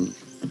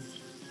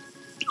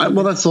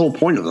 Well, that's the whole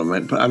point of them.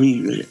 Right? I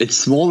mean, it's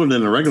smaller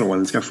than a regular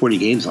one. It's got 40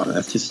 games on it.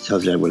 That just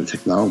tells you where the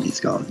technology's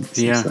gone.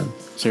 Yeah,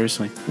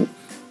 seriously.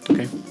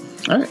 Okay.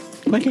 All right.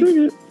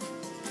 Okay.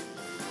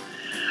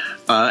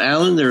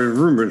 Alan, there are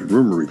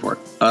rumor report.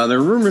 There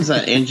are rumors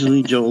that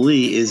Angelina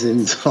Jolie is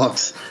in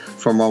talks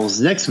for Marvel's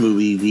next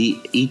movie, the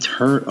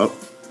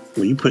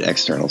when you put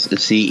externals,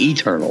 it's the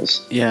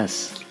Eternals.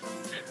 Yes.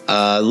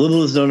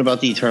 Little is known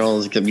about the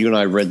Eternals, except you and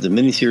I read the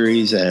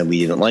miniseries and we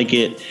didn't like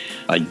it.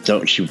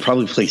 She would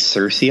probably play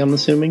Cersei, I'm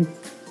assuming.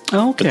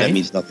 Oh, okay. But that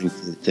means nothing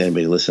to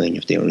anybody listening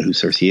if they don't know who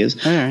Cersei is.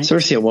 All right.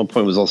 Cersei at one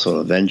point was also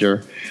an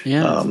Avenger.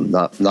 Yeah.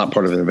 Not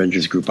part of an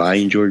Avengers group I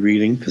enjoyed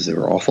reading because they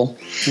were awful.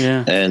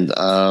 Yeah. And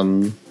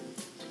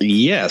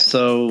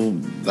so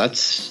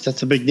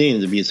that's a big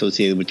name to be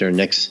associated with their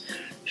next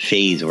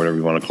phase or whatever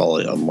you want to call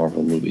it of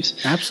Marvel movies.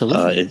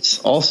 Absolutely. It's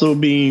also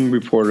being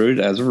reported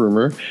as a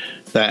rumor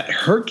that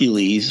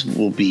Hercules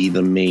will be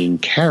the main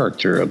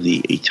character of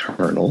the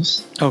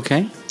Eternals.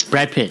 Okay.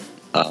 Brad Pitt.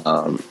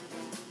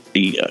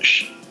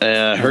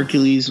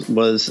 Hercules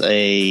was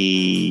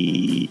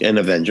an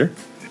Avenger.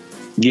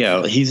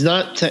 Yeah, he's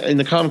not in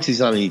the comics.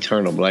 He's not an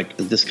Eternal, but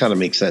this kind of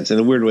makes sense. In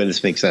a weird way,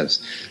 this makes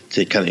sense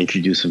to kind of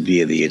introduce him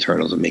via the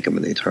Eternals and make him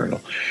an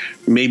Eternal.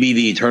 Maybe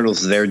the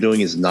Eternals they're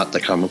doing is not the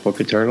comic book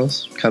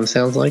Eternals. Kind of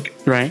sounds like,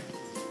 right?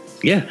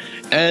 Yeah,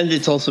 and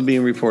it's also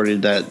being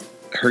reported that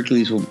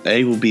Hercules will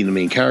be the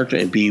main character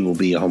and B will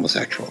be a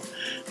homosexual,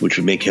 which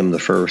would make him the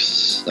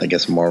first, I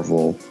guess,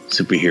 Marvel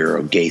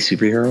superhero, gay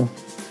superhero,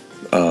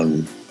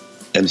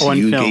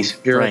 MCU gay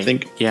superhero. Right. I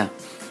think. Yeah,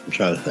 I'm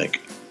trying to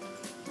think.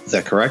 Is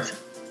that correct?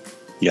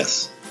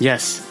 Yes.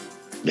 Yes.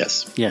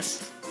 Yes.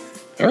 Yes.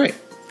 All right.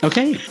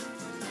 Okay.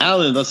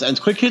 Alan, thus ends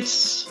Quick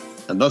Hits,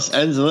 and thus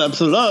ends an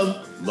episode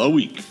of The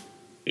Week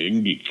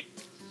in Geek.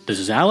 This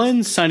is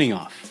Alan signing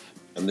off.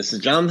 And this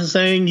is Jonathan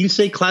saying, you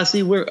stay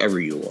classy wherever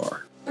you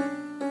are.